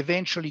view that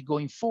eventually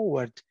going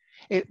forward,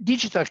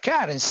 digital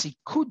currency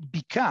could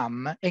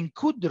become and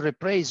could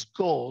replace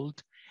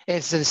gold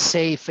as a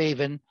safe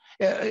haven,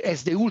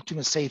 as the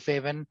ultimate safe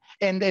haven,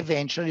 and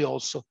eventually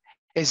also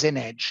as an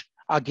hedge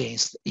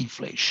against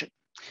inflation.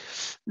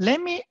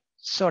 Let me,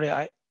 sorry,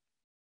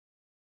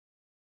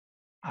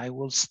 I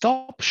will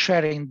stop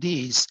sharing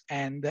this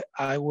and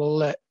I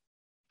will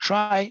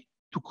try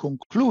to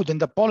conclude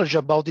and apologize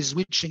about this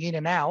switching in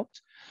and out.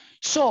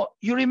 So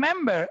you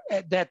remember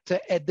that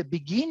at the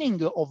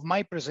beginning of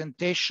my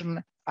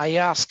presentation, I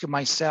asked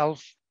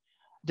myself,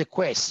 the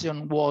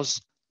question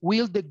was,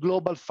 will the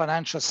global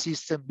financial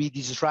system be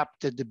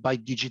disrupted by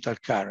digital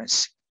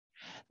currency?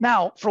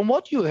 Now, from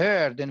what you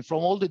heard and from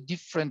all the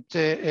different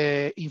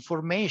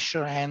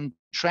information and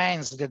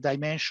trends that I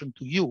mentioned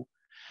to you,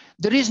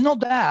 there is no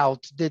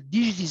doubt that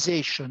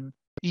digitization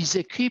is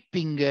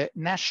equipping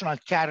national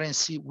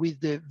currency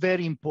with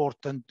very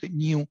important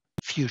new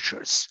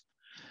futures.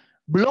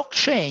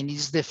 Blockchain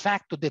is de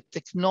facto the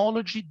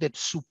technology that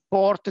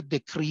supports the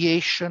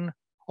creation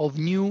of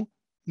new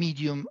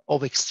medium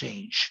of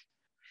exchange.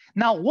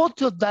 Now, what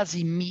does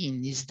it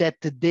mean is that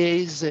there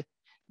is,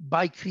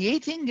 by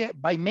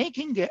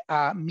making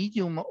a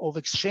medium of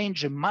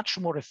exchange much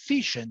more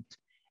efficient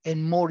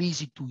and more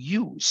easy to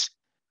use,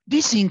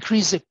 this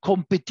increases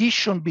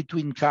competition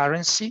between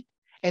currency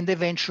and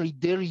eventually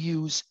their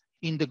use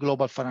in the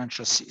global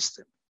financial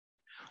system.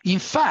 In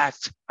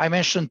fact, I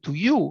mentioned to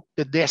you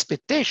that the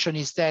expectation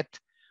is that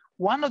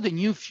one of the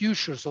new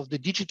futures of the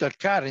digital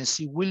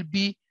currency will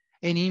be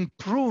an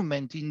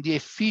improvement in the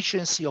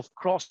efficiency of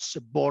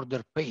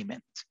cross-border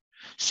payment.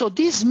 So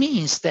this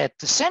means that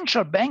the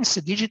central bank's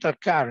digital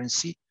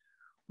currency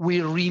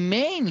will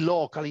remain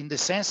local in the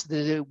sense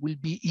that it will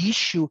be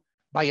issued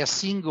by a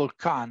single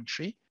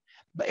country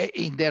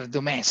in their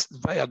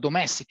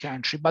domestic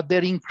country, but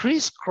their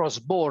increased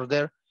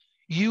cross-border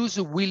use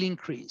will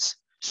increase.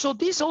 So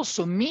this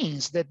also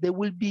means that there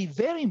will be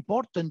very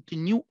important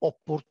new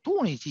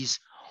opportunities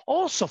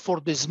also for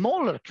the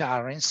smaller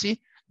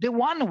currency, the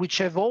one which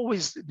have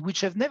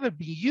never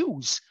been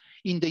used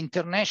in the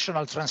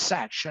international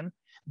transaction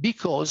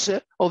because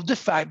of the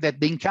fact that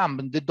the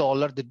incumbent, the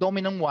dollar, the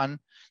dominant one,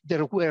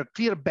 there were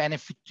clear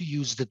benefit to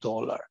use the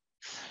dollar.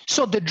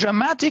 So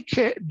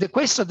the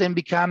question then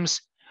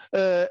becomes,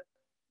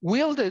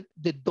 will the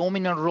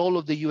dominant role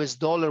of the US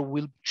dollar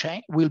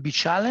will be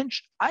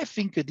challenged? I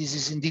think this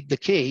is indeed the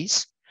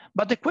case,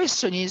 but the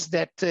question is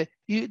that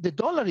the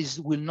dollar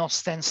will not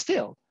stand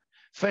still.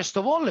 First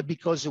of all,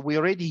 because we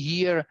already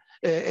hear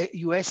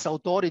US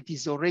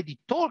authorities already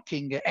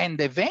talking and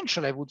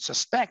eventually I would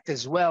suspect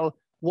as well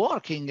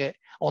working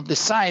on the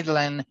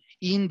sideline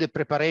in the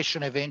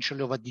preparation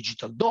eventually of a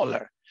digital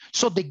dollar.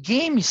 So the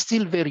game is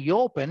still very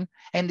open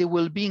and it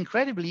will be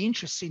incredibly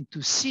interesting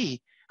to see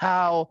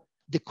how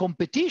the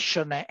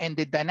competition and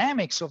the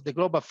dynamics of the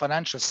global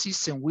financial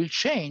system will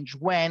change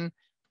when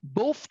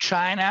both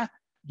China,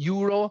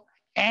 Euro,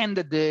 and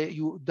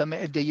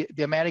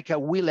the America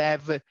will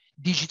have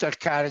digital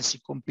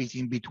currency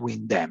competing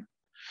between them.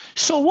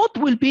 So what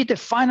will be the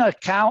final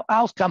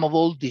outcome of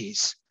all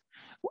this?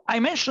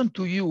 I mentioned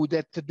to you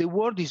that the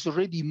world is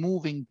already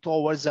moving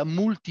towards a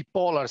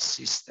multipolar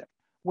system,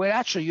 where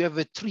actually you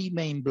have three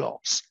main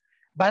blocks.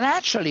 But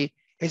actually,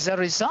 as a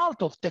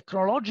result of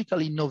technological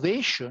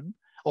innovation,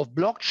 of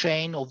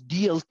blockchain, of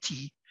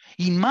DLT,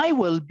 it might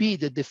well be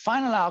that the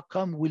final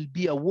outcome will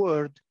be a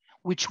world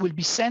which will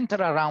be centered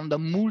around a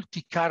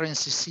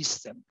multi-currency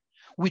system,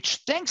 which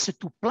thanks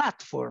to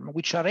platforms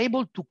which are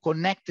able to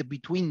connect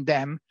between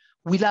them,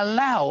 will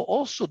allow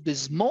also the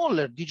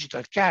smaller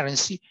digital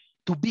currency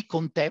to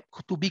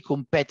be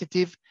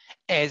competitive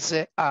as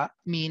a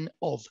mean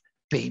of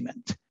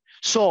payment.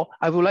 So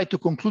I would like to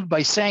conclude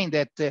by saying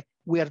that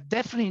we are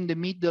definitely in the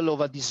middle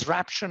of a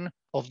disruption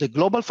of the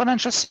global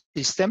financial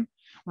system.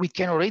 We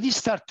can already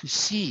start to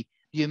see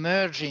the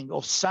emerging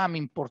of some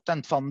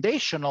important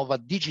foundation of a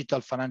digital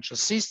financial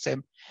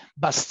system,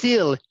 but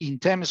still in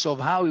terms of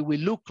how it will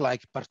look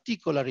like,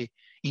 particularly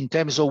in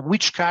terms of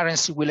which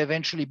currency will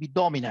eventually be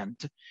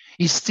dominant,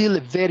 is still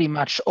very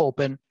much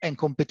open and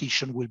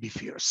competition will be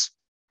fierce.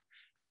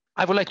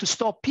 I would like to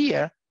stop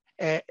here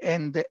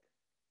and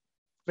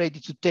ready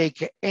to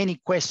take any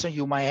question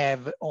you might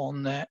have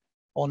on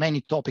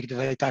any topic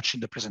that I touched in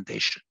the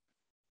presentation.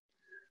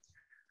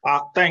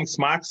 Thanks,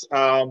 Max.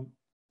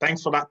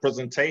 Thanks for that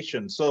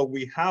presentation. So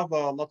we have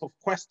a lot of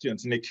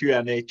questions in the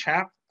Q&A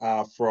chat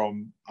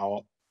from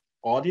our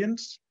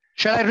audience.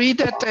 Shall I read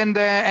it and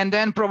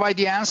then provide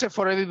the answer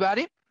for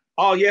everybody?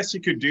 Oh, yes,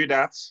 you could do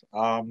that.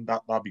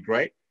 That'd be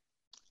great.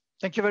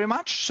 Thank you very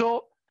much.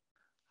 So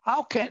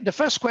the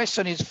first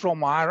question is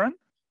from Aaron.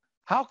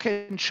 How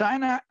can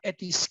China at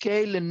this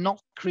scale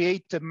not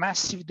create a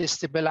massive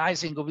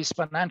destabilizing of its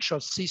financial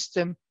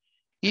system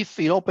if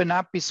it opens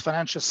up its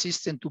financial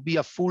system to be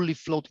a fully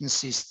floating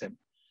system?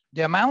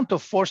 The amount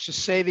of forced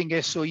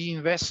saving, SOE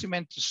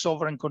investment,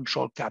 sovereign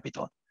control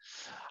capital.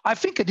 I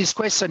think this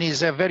question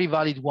is a very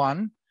valid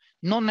one,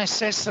 not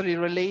necessarily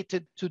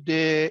related to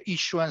the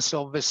issuance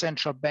of the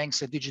central bank's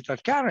digital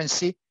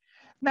currency.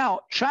 Now,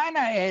 China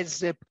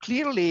has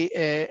clearly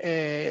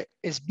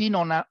has been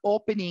on an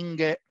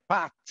opening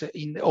path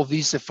of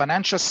this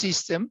financial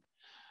system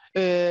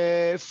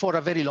for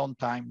a very long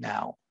time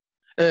now.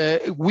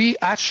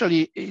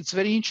 It's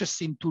very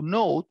interesting to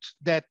note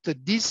that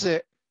this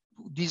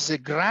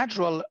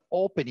gradual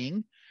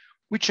opening,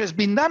 which has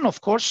been done, of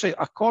course,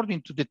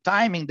 according to the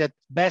timing that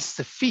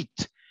best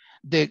fit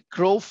the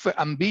growth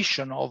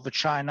ambition of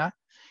China,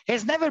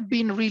 has never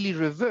been really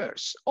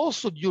reversed.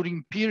 Also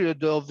during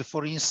period of,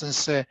 for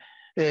instance,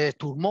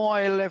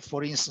 turmoil,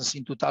 for instance,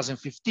 in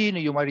 2015,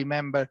 you might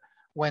remember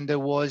when there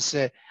was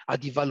a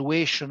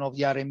devaluation of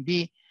the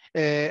RMB,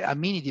 a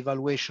mini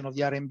devaluation of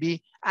the RMB,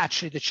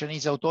 actually the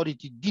Chinese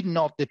authority did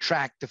not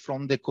detract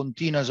from the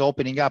continuous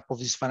opening up of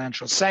this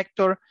financial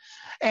sector.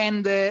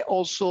 And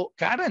also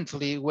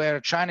currently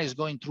where China is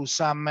going through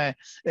some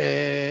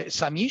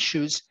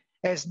issues,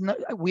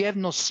 we have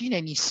not seen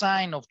any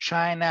sign of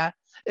China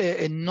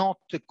not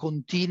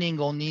continuing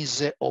on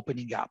this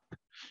opening up.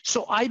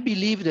 So I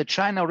believe that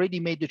China already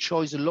made the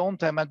choice a long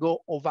time ago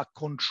of a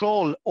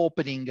control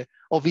opening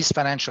of its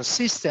financial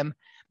system,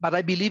 but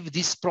I believe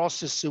this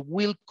process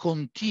will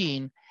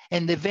continue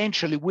and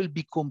eventually will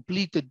be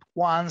completed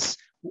once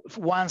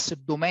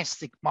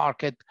domestic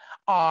market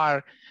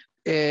are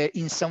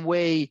in some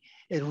way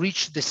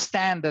reach the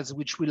standards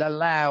which will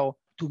allow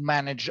to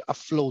manage a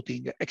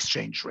floating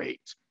exchange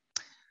rate.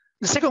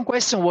 The second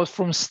question was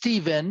from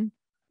Stephen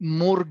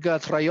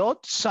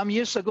Murgatrayot. Some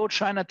years ago,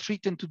 China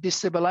threatened to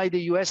destabilize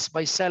the US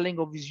by selling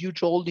of its huge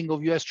holding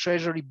of US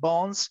Treasury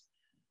bonds,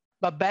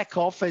 but back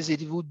off as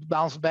it would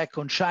bounce back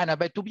on China.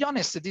 But to be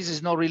honest, this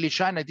is not really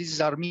China. This is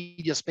our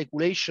media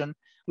speculation,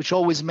 which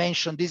always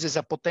mention this as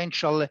a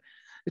potential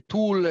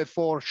tool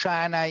for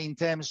China in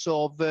terms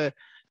of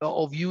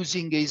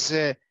using his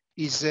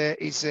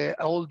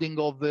holding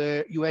of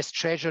US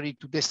Treasury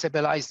to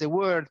destabilize the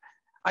world.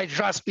 I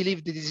just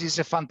believe that this is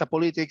a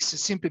fantapolitics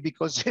simply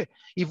because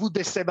it would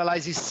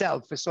destabilize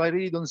itself. So I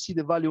really don't see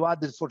the value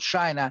added for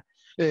China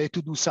to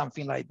do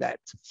something like that.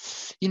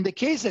 In the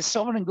case that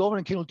sovereign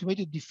government can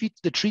ultimately defeat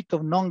the threat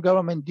of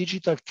non-government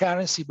digital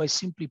currency by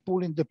simply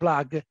pulling the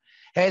plug,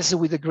 as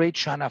with the Great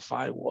China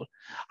Firewall.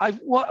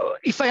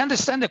 If I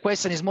understand the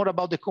question, is more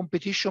about the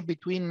competition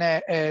between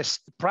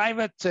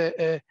private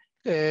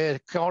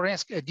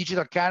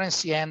digital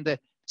currency and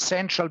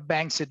central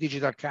banks'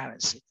 digital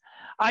currency.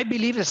 I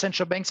believe the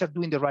central banks are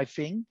doing the right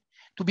thing.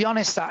 To be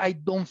honest, I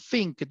don't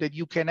think that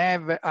you can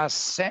have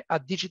a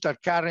digital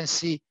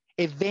currency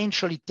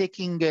eventually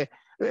taking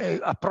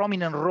a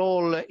prominent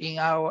role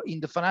in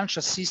the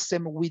financial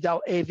system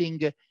without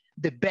having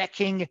the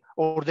backing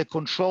or the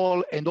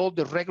control and all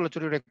the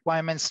regulatory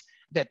requirements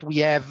that we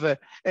have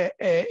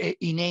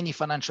in any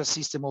financial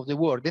system of the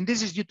world. And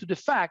this is due to the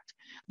fact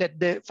that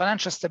the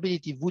financial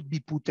stability would be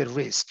put at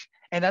risk.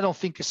 And I don't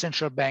think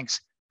central banks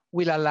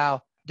will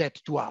allow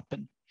that to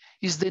happen.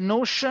 Is the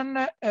notion,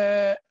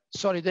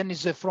 then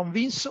is from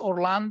Vince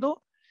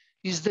Orlando,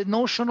 is the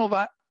notion of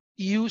a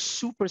EU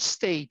super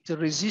state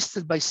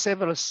resisted by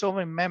several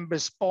sovereign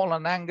members,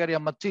 Poland, Hungary, a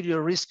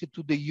material risk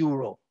to the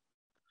euro?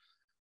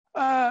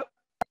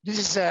 This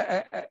is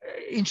an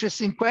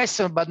interesting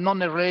question, but not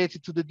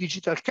related to the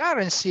digital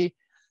currency.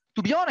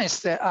 To be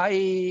honest,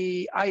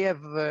 I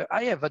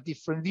have a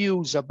different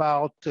views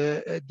about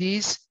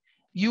this.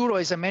 Euro,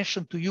 as I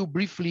mentioned to you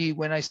briefly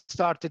when I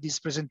started this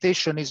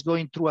presentation, is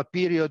going through a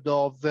period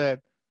of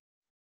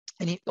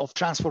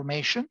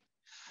transformation.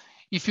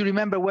 If you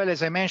remember well,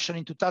 as I mentioned,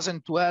 in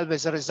 2012,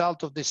 as a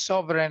result of the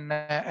sovereign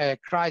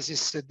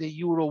crisis, the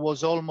euro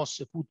was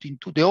almost put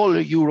into, the whole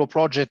euro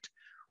project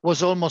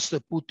was almost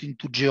put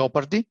into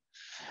jeopardy.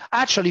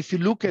 Actually, if you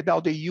look at how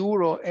the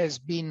euro has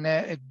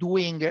been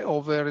doing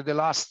over the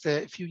last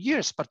few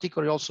years,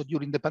 particularly also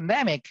during the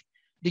pandemic,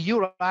 the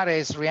euro area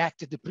has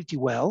reacted pretty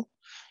well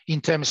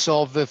in terms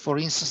of, for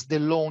instance, the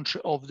launch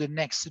of the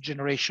Next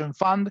Generation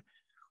Fund,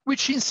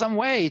 which in some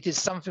way it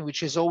is something which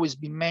has always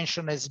been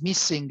mentioned as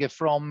missing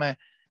from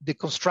the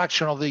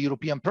construction of the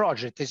European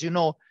project. As you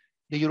know,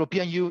 the euro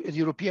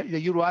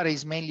area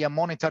is mainly a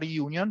monetary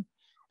union.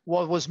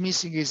 What was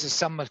missing is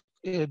some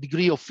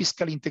degree of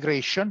fiscal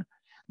integration.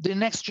 The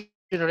Next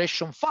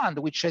Generation Fund,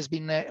 which has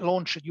been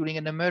launched during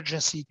an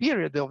emergency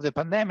period of the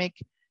pandemic,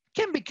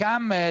 can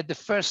become the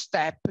first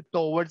step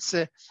towards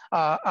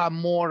a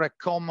more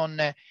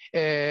common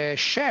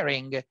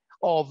sharing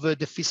of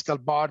the fiscal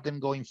burden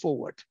going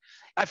forward.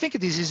 I think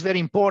this is very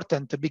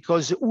important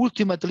because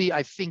ultimately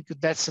I think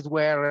that's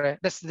where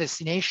that's the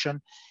destination,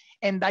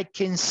 and I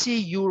can see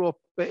Europe,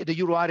 the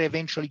euro area,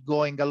 eventually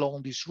going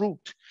along this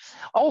route.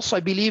 Also, I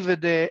believe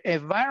the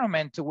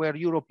environment where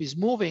Europe is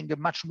moving,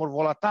 much more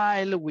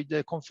volatile, with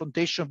the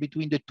confrontation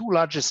between the two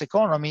largest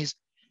economies,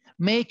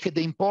 make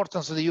the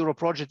importance of the euro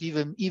project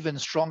even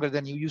stronger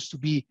than it used to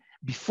be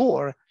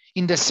before,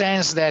 in the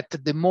sense that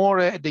the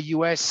more the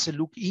US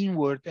look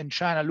inward and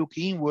China look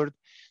inward,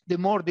 the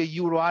more the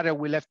euro area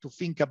will have to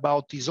think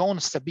about its own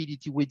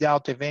stability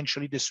without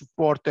eventually the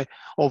support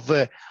of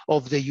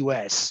the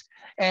US.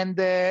 And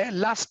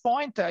last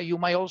point, you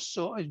might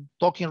also,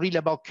 talking really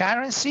about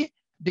currency,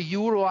 the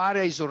euro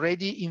area is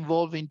already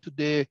involved into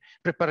the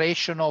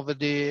preparation of a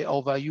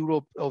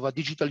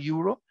digital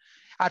euro.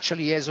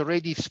 Actually has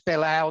already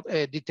spelled out,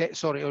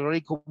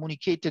 already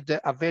communicated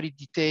a very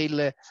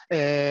detailed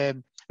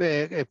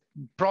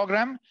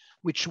program,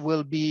 which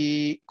will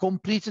be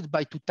completed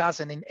by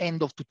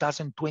end of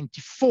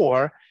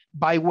 2024,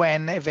 by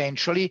when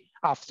eventually,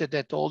 after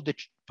that all the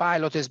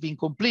pilot has been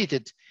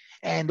completed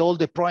and all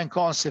the pro and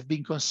cons have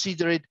been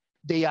considered,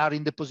 they are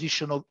in the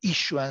position of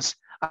issuance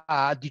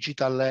a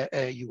digital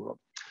euro.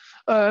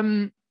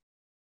 I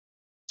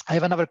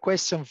have another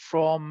question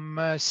from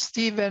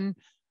Stephen.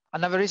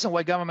 Another reason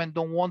why government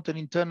don't want an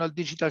internal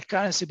digital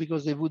currency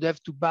because they would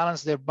have to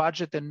balance their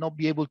budget and not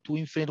be able to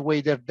infinite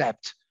way their debt.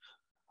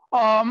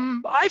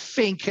 I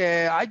think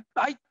I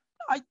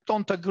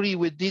don't agree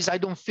with this. I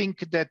don't think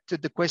that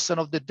the question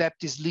of the debt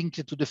is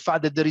linked to the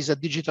fact that there is a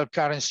digital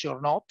currency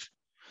or not.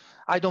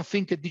 I don't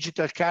think a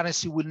digital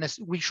currency will,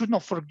 we should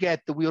not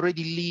forget that we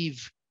already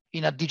live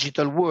in a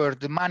digital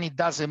world. The money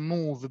doesn't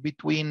move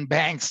between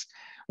banks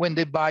when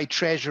they buy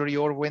treasury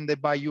or when they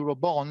buy euro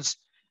bonds.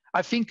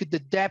 I think the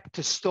debt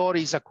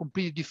story is a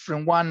completely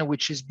different one,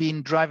 which is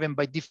being driven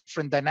by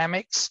different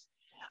dynamics.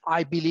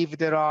 I believe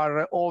there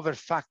are other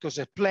factors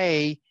at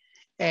play,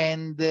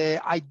 and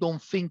I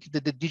don't think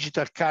that the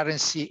digital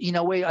currency, in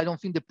a way, I don't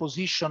think the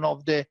position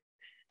of the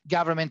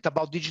government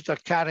about digital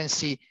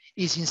currency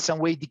is in some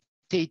way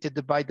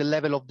dictated by the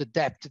level of the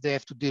debt they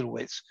have to deal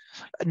with.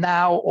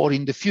 Now or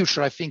in the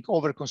future, I think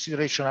other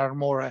considerations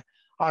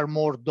are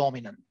more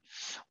dominant.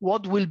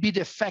 What will be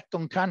the effect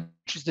on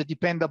countries that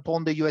depend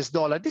upon the US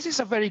dollar? This is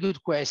a very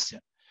good question,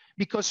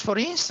 because for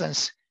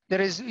instance,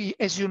 there is,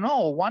 as you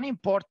know, one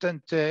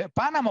important,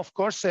 Panama, of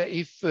course,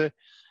 if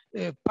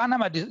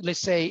Panama, let's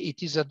say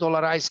it is a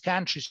dollarized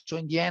country, so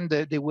in the end,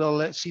 they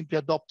will simply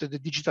adopt the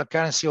digital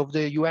currency of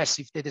the US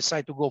if they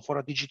decide to go for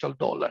a digital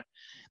dollar.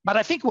 But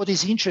I think what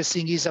is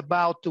interesting is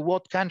about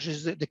what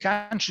countries, the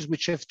countries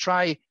which have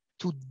tried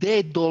to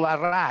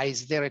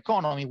de-dollarize their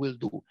economy will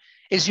do.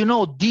 As you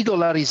know,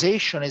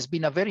 de-dollarization has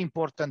been a very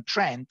important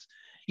trend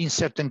in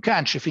certain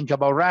countries. Think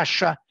about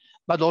Russia,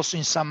 but also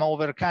in some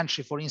other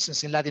countries, for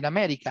instance, in Latin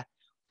America.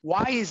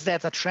 Why is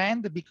that a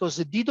trend? Because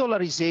the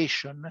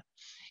de-dollarization,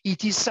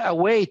 it is a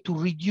way to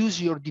reduce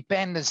your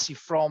dependency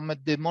from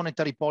the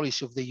monetary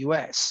policy of the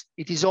US.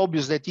 It is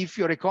obvious that if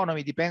your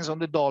economy depends on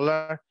the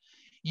dollar,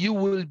 you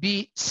will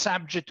be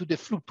subject to the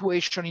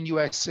fluctuation in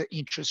US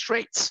interest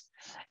rates.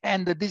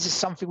 And this is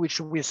something which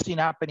we've seen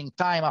happening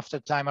time after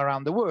time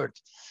around the world.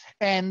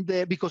 And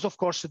because of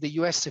course the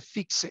US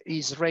fixes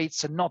its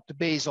rates not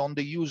based on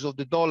the use of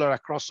the dollar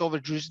across other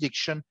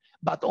jurisdictions,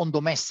 but on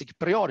domestic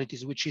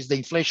priorities, which is the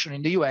inflation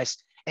in the US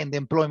and the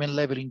employment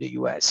level in the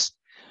US.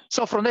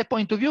 So from that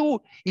point of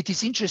view, it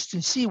is interesting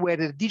to see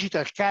whether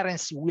digital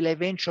currency will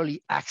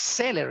eventually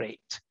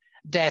accelerate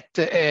that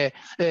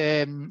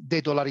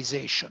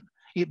de-dollarization,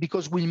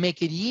 because we'll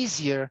make it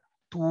easier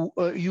to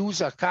use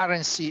a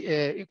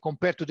currency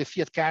compared to the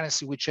fiat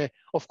currency, which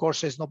of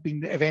course has not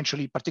been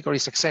eventually particularly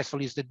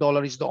successful, as the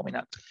dollar is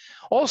dominant.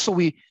 Also,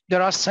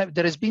 there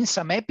has been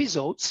some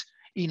episodes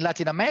in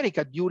Latin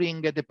America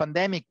during the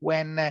pandemic,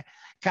 when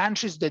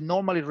countries that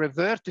normally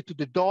reverted to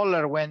the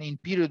dollar when in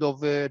period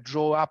of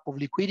draw up of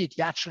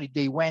liquidity, actually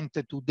they went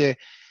to the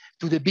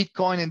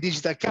Bitcoin and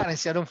digital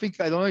currency. I don't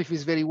know if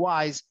it's very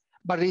wise,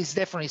 but it's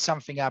definitely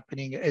something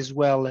happening as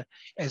well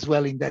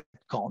in that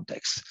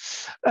context.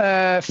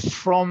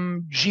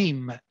 From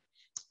Jim,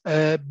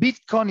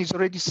 Bitcoin is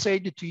already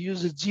said to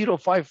use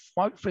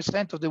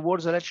 0.5% of the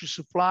world's electric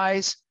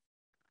supplies.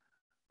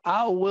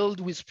 How will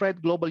we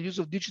spread global use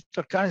of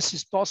digital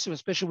currencies possible,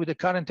 especially with the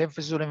current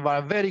emphasis on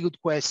environment? Very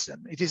good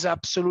question. It is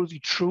absolutely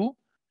true.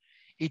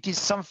 It is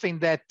something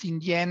that in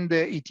the end,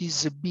 it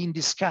is being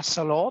discussed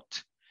a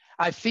lot.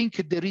 I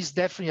think there is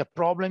definitely a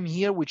problem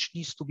here which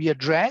needs to be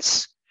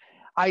addressed.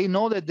 I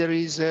know that there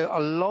is a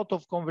lot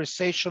of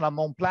conversation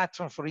among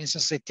platforms, for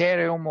instance,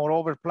 Ethereum or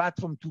other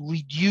platforms, to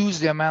reduce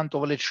the amount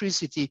of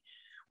electricity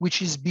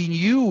which is being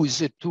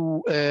used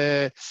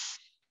to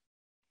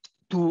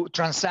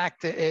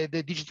transact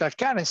the digital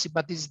currency,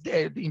 but this,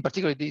 in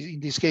particular,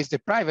 in this case, the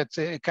private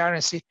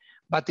currency,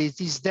 but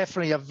it is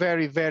definitely a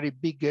very, very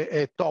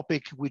big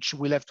topic which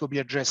will have to be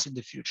addressed in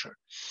the future.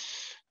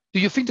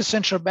 Do you think the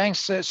central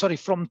banks,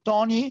 from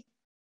Tony,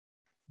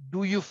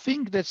 do you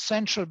think that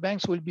central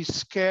banks will be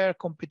scared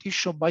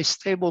competition by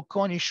stable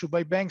coin issued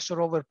by banks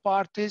or other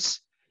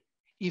parties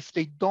if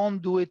they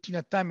don't do it in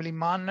a timely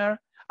manner?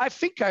 I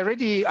think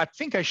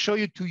I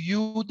showed to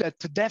you that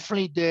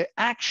definitely the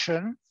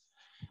action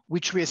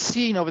which we have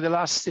seen over the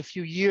last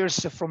few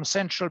years from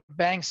central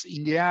banks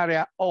in the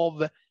area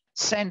of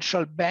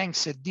central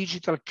banks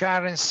digital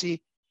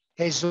currency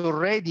has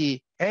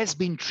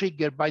been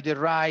triggered by the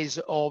rise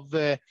of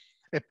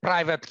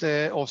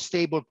private or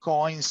stable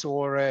coins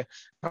or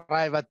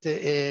private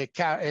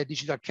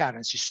digital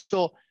currencies.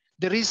 So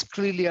there is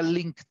clearly a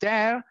link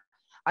there.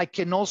 I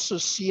can also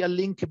see a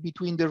link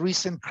between the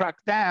recent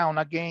crackdown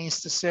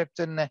against a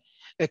certain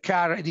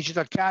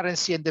digital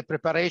currency and the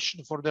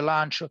preparation for the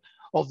launch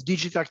of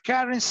digital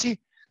currency.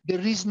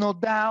 There is no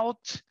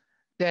doubt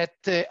that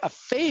a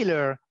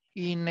failure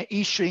in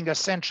issuing a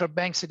central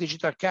bank's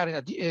digital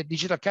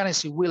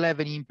currency will have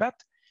an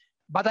impact.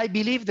 But I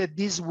believe that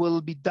this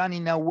will be done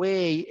in a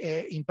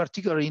way, in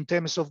particular in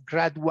terms of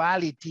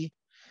graduality.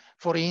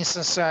 For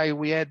instance,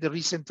 we had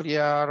recently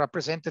a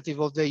representative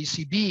of the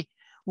ECB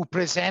who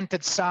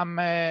presented some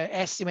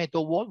estimate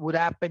of what would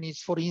happen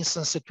is, for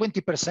instance,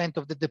 20%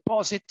 of the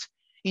deposit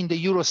in the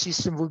Euro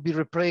system will be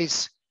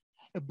replaced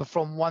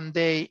from one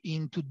day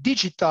into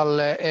digital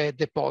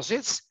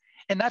deposits.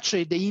 And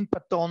actually the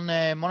impact on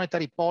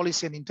monetary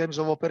policy and in terms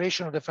of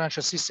operation of the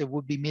financial system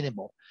would be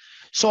minimal.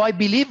 So I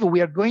believe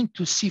we are going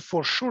to see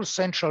for sure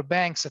central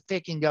banks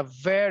taking a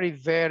very,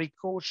 very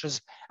cautious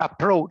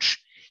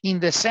approach, in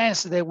the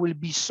sense there will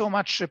be so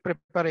much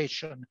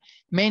preparation,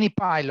 many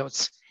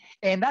pilots.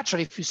 And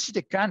actually, if you see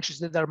the countries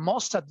that are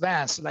most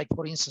advanced, like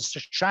for instance,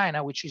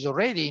 China, which is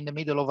already in the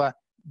middle of a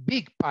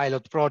big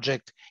pilot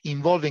project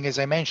involving, as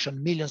I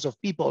mentioned, millions of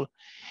people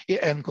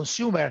and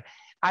consumer,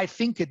 I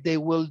think they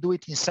will do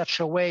it in such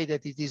a way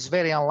that it is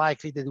very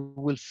unlikely that it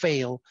will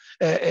fail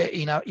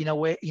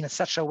in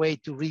such a way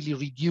to really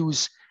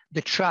reduce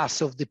the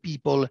trust of the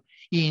people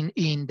in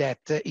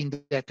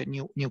that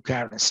new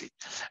currency.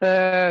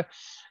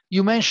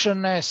 You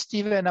mentioned,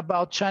 Stephen,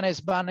 about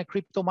China's ban on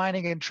crypto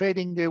mining and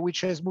trading,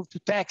 which has moved to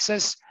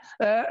Texas.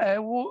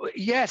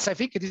 Yes, I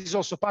think it is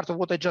also part of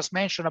what I just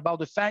mentioned about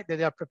the fact that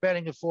they are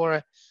preparing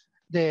for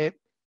the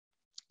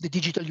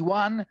digital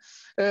yuan.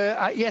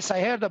 Yes,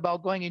 I heard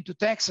about going into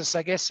Texas.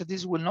 I guess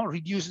this will not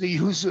reduce the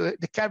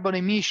the carbon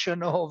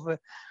emission of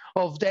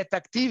that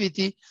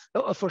activity.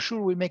 For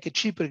sure will make it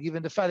cheaper,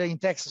 given the fact that in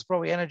Texas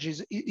probably energy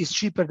is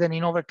cheaper than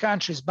in other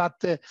countries.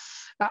 But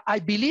I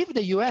believe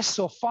the US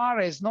so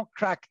far has not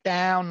cracked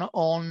down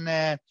on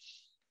the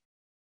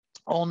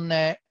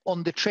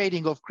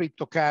trading of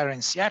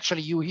cryptocurrency.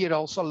 Actually, you hear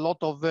also a lot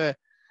of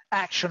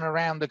action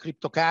around the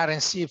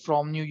cryptocurrency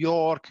from New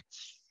York.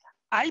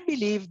 I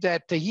believe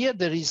that here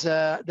there is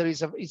a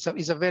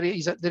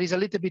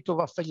little bit of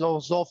a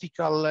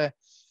philosophical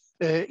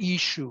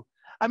issue.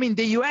 I mean,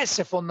 the US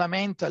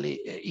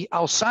fundamentally,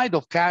 outside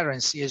of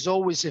currency, has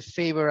always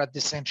favored a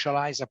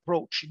decentralized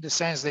approach, in the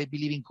sense they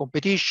believe in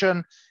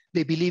competition,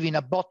 they believe in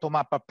a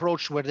bottom-up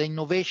approach where the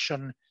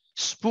innovation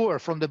spur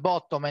from the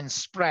bottom and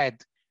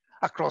spread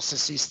across the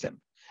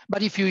system.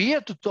 But if you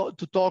hear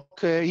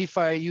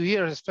you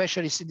hear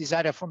especially in this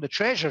area from the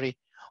Treasury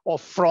or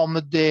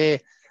from the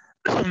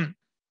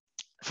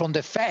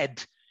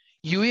Fed,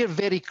 you hear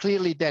very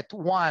clearly that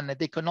one,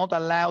 they cannot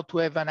allow to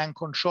have an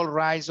uncontrolled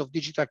rise of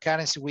digital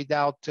currency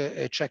without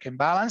a check and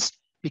balance,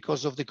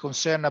 because of the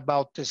concern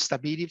about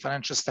stability,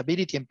 financial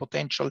stability, and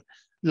potential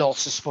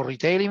losses for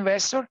retail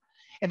investor.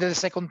 And at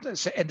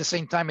the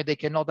same time, they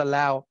cannot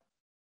allow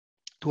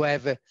to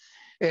have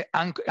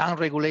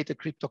unregulated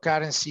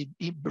cryptocurrency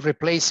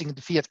replacing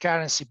the fiat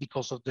currency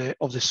because of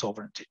the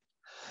sovereignty.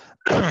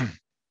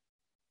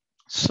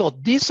 So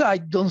this, I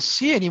don't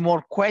see any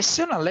more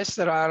questions. Unless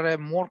there are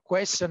more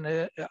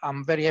questions,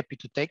 I'm very happy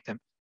to take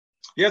them.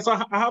 Yes,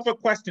 I have a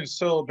question.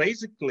 So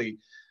basically,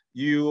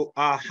 you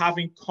are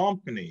having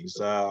companies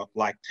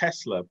like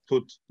Tesla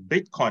put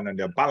Bitcoin on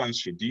their balance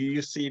sheet. Do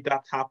you see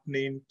that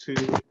happening to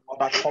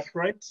other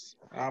corporates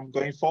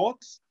going forward?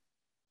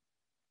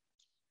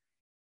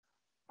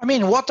 I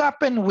mean, what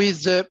happened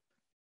with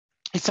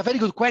it's a very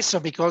good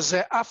question, because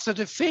after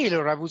the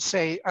failure, I would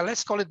say,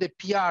 let's call it the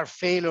PR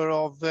failure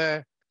of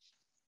the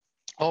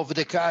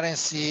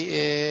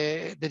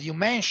currency that you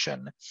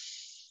mentioned,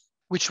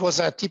 which was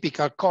a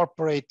typical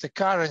corporate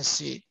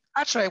currency.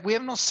 Actually, we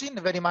have not seen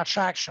very much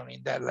action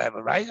in that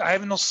level, right? I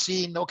have not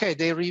seen, okay,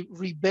 they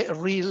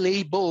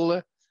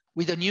relabel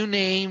with a new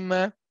name.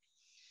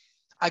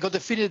 I got the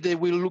feeling they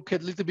will look a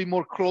little bit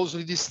more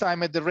closely this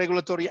time at the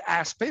regulatory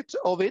aspect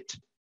of it.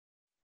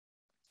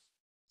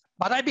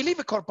 But I believe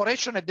a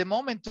corporation at the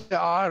moment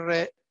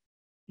are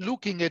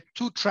looking at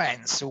two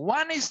trends.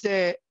 One is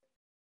the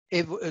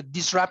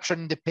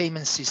disruption in the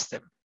payment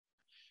system,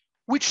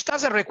 which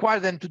doesn't require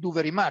them to do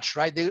very much,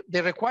 right?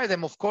 They require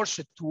them, of course,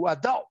 to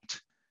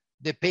adopt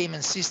the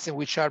payment system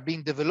which are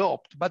being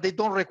developed, but they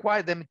don't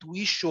require them to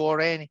issue or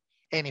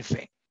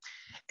anything.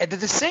 And at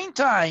the same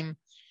time,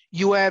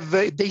 you have,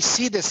 they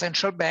see the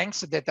central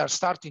banks that are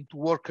starting to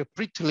work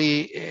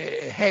pretty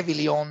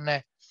heavily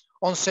on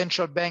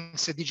central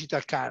banks'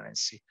 digital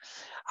currency.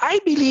 I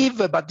believe,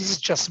 but this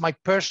is just my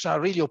personal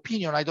really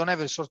opinion, I don't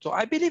have a sort of,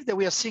 I believe that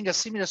we are seeing a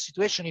similar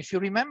situation. If you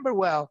remember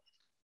well,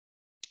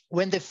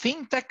 when the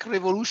fintech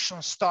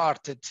revolution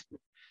started,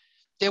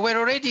 they were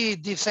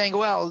already saying,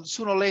 well,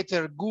 sooner or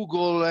later,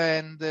 Google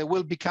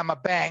will become a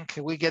bank,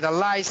 will get a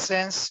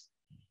license,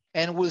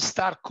 and will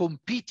start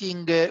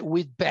competing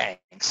with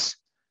banks.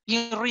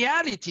 In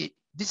reality,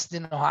 this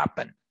didn't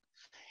happen.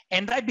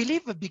 And I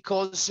believe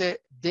because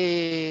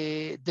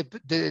the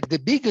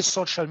biggest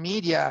social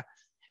media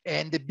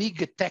and the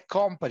big tech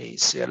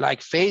companies like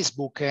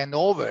Facebook and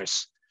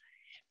others,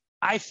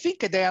 I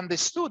think they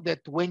understood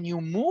that when you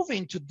move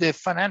into the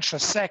financial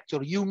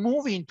sector, you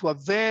move into a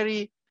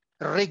very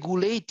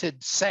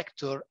regulated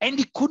sector, and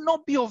it could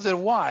not be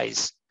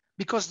otherwise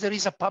because there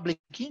is a public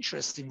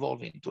interest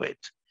involved into it.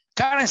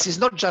 Currency is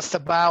not just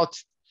about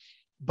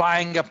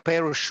buying a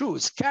pair of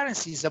shoes.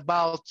 Currency is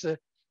about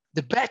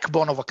the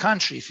backbone of a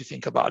country, if you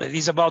think about it.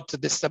 It's about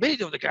the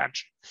stability of the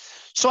country.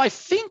 So I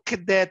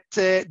think that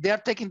they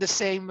are taking the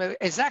same,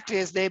 exactly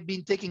as they've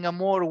been taking a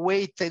more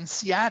wait and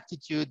see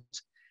attitude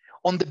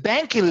on the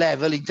banking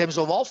level in terms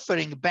of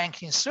offering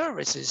banking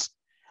services.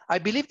 I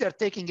believe they're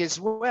taking as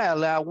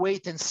well a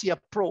wait and see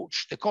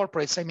approach, the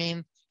corporates, I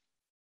mean,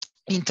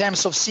 in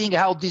terms of seeing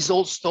how this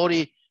whole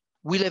story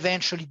will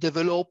eventually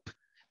develop,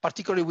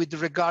 particularly with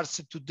regards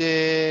to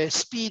the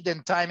speed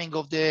and timing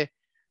of the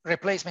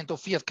replacement of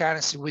fiat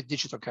currency with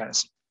digital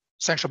currency,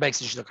 central banks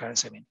digital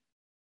currency, I mean.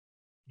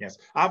 Yes,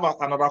 I have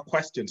another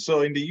question.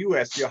 So in the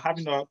US, you're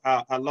having a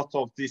lot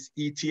of these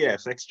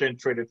ETFs,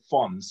 exchange traded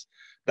funds,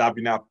 that have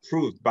been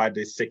approved by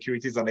the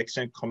Securities and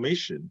Exchange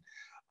Commission.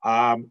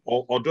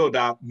 Although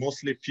they're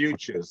mostly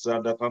futures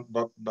that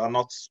are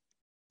not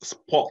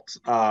spot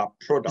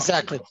products.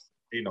 Exactly.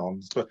 You know,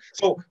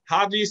 so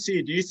how do you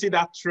see? Do you see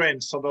that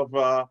trend sort of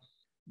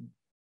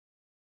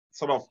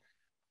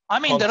I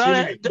mean,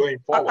 going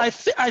forward?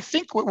 I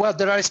think, well,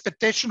 there are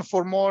expectations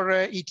for more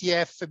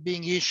ETF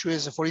being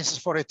issued, for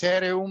instance, for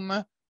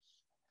Ethereum.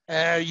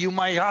 You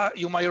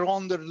might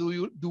wonder,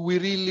 do we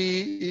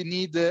really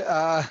need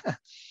a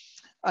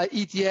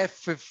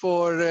ETF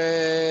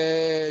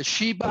for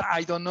Shiba?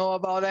 I don't know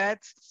about that.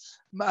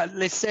 But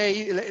let's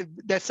say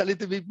that's a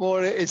little bit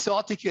more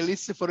exotic, at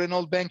least for an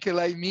old banker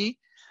like me.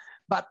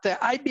 But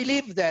I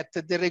believe that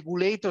the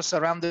regulators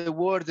around the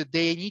world,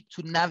 they need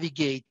to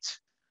navigate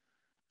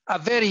a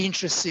very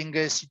interesting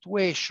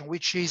situation,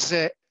 which is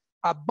a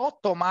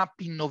bottom-up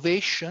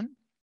innovation,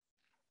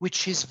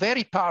 which is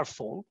very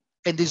powerful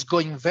and is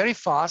going very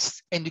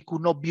fast, and it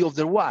could not be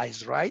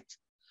otherwise, right?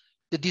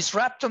 The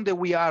disruption that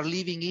we are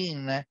living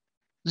in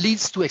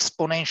leads to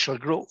exponential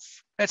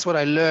growth. That's what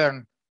I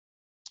learned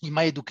in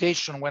my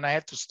education when I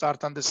had to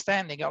start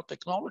understanding how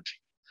technology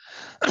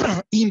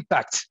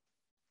impacts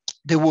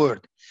the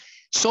world.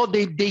 So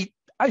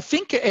I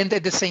think, and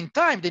at the same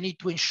time, they need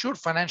to ensure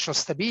financial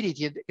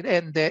stability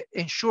and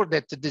ensure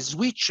that the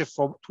switch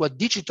to a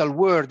digital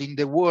world in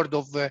the world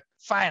of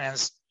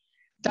finance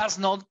does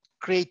not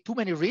create too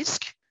many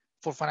risks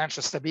for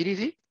financial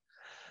stability,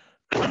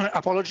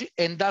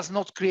 and does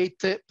not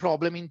create a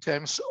problem in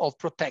terms of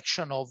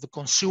protection of the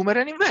consumer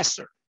and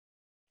investor.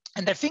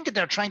 And I think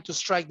they're trying to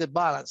strike the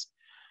balance.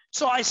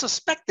 So I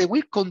suspect they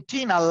will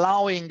continue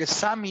allowing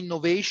some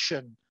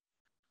innovation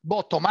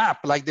bottom up,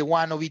 like the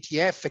one of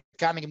ETF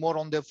coming more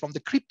from the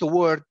crypto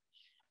world.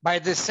 But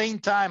at the same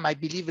time, I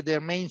believe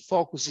their main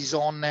focus is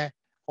on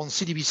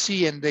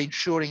CDBC and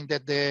ensuring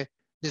that the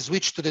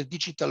switch to the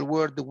digital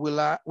world will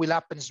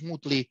happen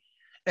smoothly,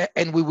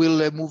 and we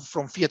will move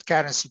from fiat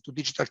currency to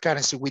digital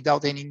currency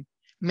without any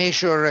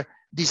major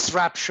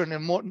disruption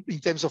and more in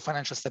terms of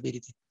financial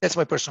stability. That's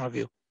my personal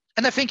view.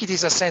 And I think it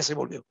is a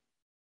sensible view.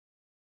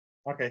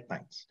 Okay,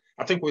 thanks.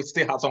 I think we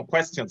still have some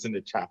questions in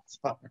the chat.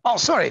 Oh,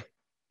 sorry.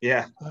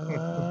 Yeah.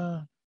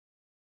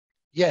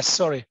 Yes,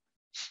 sorry.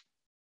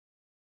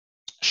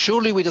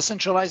 Surely with a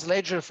centralized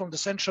ledger from the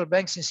central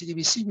banks in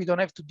CBDC, we don't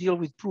have to deal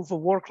with proof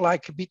of work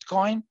like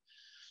Bitcoin.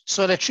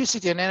 So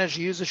electricity and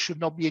energy usage should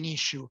not be an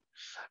issue.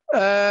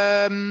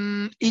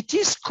 It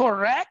is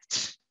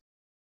correct.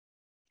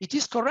 It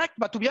is correct,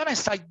 but to be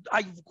honest,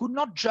 I could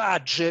not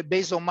judge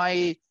based on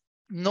my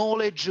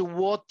knowledge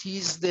what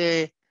is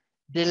the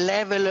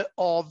level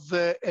of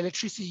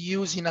electricity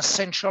use in a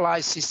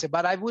centralized system.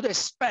 But I would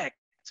expect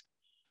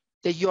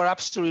that you're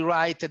absolutely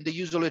right, and the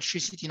use of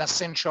electricity in a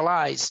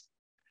centralized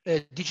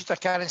digital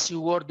currency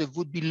world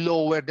would be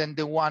lower than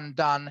the one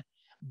done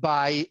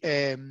by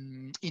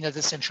in a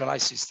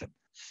decentralized system.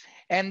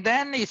 And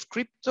then if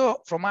crypto,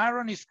 from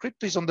Aaron, if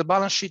crypto is on the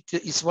balance sheet,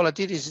 its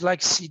volatility is like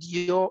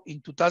CDO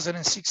in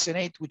 2006 and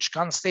 8, which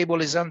can't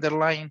stable as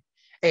underlying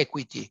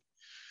equity.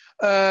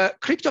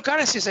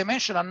 Cryptocurrencies, I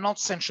mentioned, are not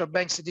central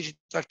banks'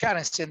 digital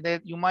currency, and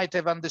that you might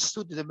have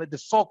understood the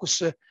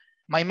focus.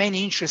 My main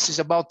interest is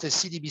about the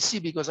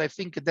CDBC, because I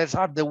think that's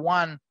the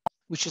one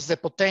which is the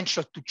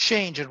potential to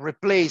change and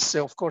replace,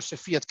 of course, a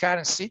fiat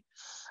currency.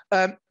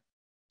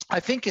 I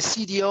think a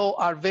CDO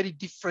are very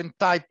different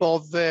type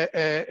of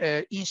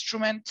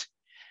instrument.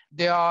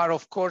 They are,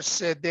 of course,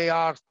 they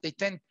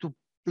tend to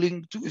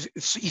link to,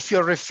 if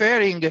you're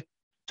referring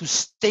to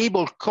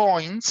stable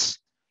coins,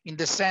 in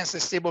the sense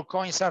that stable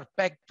coins are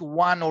pegged to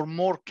one or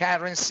more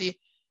currency,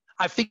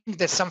 I think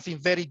that's something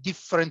very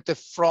different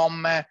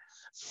from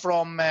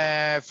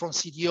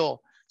CDO.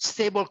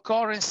 Stable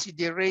currency,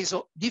 they raise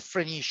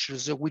different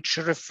issues which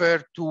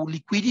refer to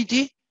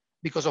liquidity,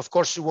 because of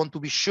course you want to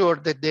be sure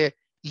that the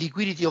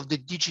liquidity of the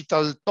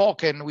digital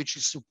token, which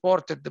is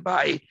supported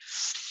by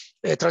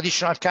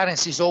traditional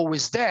currency, is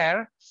always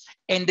there,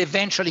 and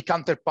eventually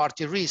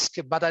counterparty risk.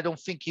 But I don't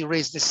think it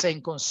raised the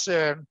same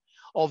concern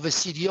of a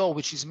CDO,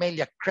 which is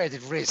mainly a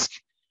credit risk,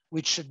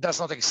 which does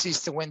not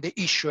exist when the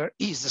issuer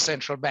is the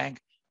central bank,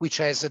 which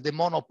has the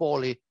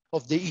monopoly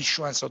of the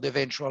issuance of the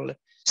eventual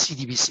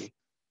CDBC.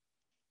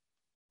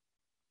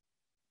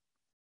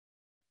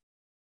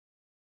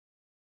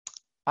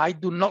 I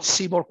do not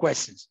see more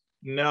questions.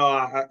 No,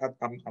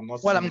 I'm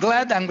not. Well, I'm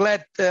glad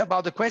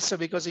about the question,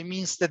 because it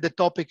means that the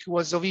topic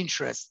was of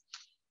interest.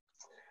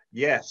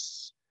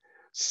 Yes.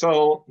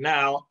 So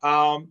now,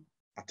 I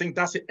think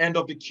that's the end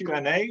of the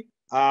Q&A.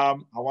 I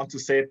want to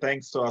say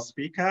thanks to our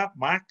speaker,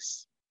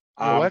 Max.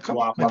 You're welcome.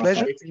 To our My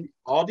pleasure.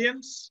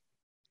 audience,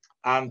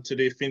 and to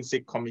the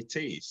FinSec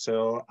committee.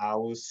 So I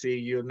will see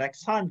you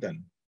next time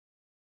then.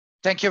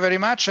 Thank you very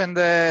much, and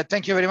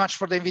thank you very much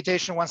for the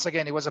invitation once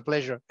again. It was a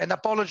pleasure. And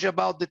apology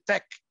about the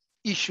tech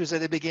issues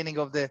at the beginning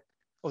of the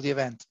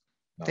event.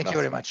 No, thank you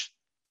very much.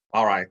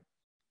 All right.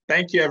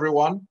 Thank you,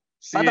 everyone.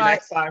 See you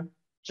next time.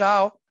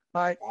 Ciao.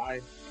 Bye.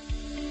 Bye.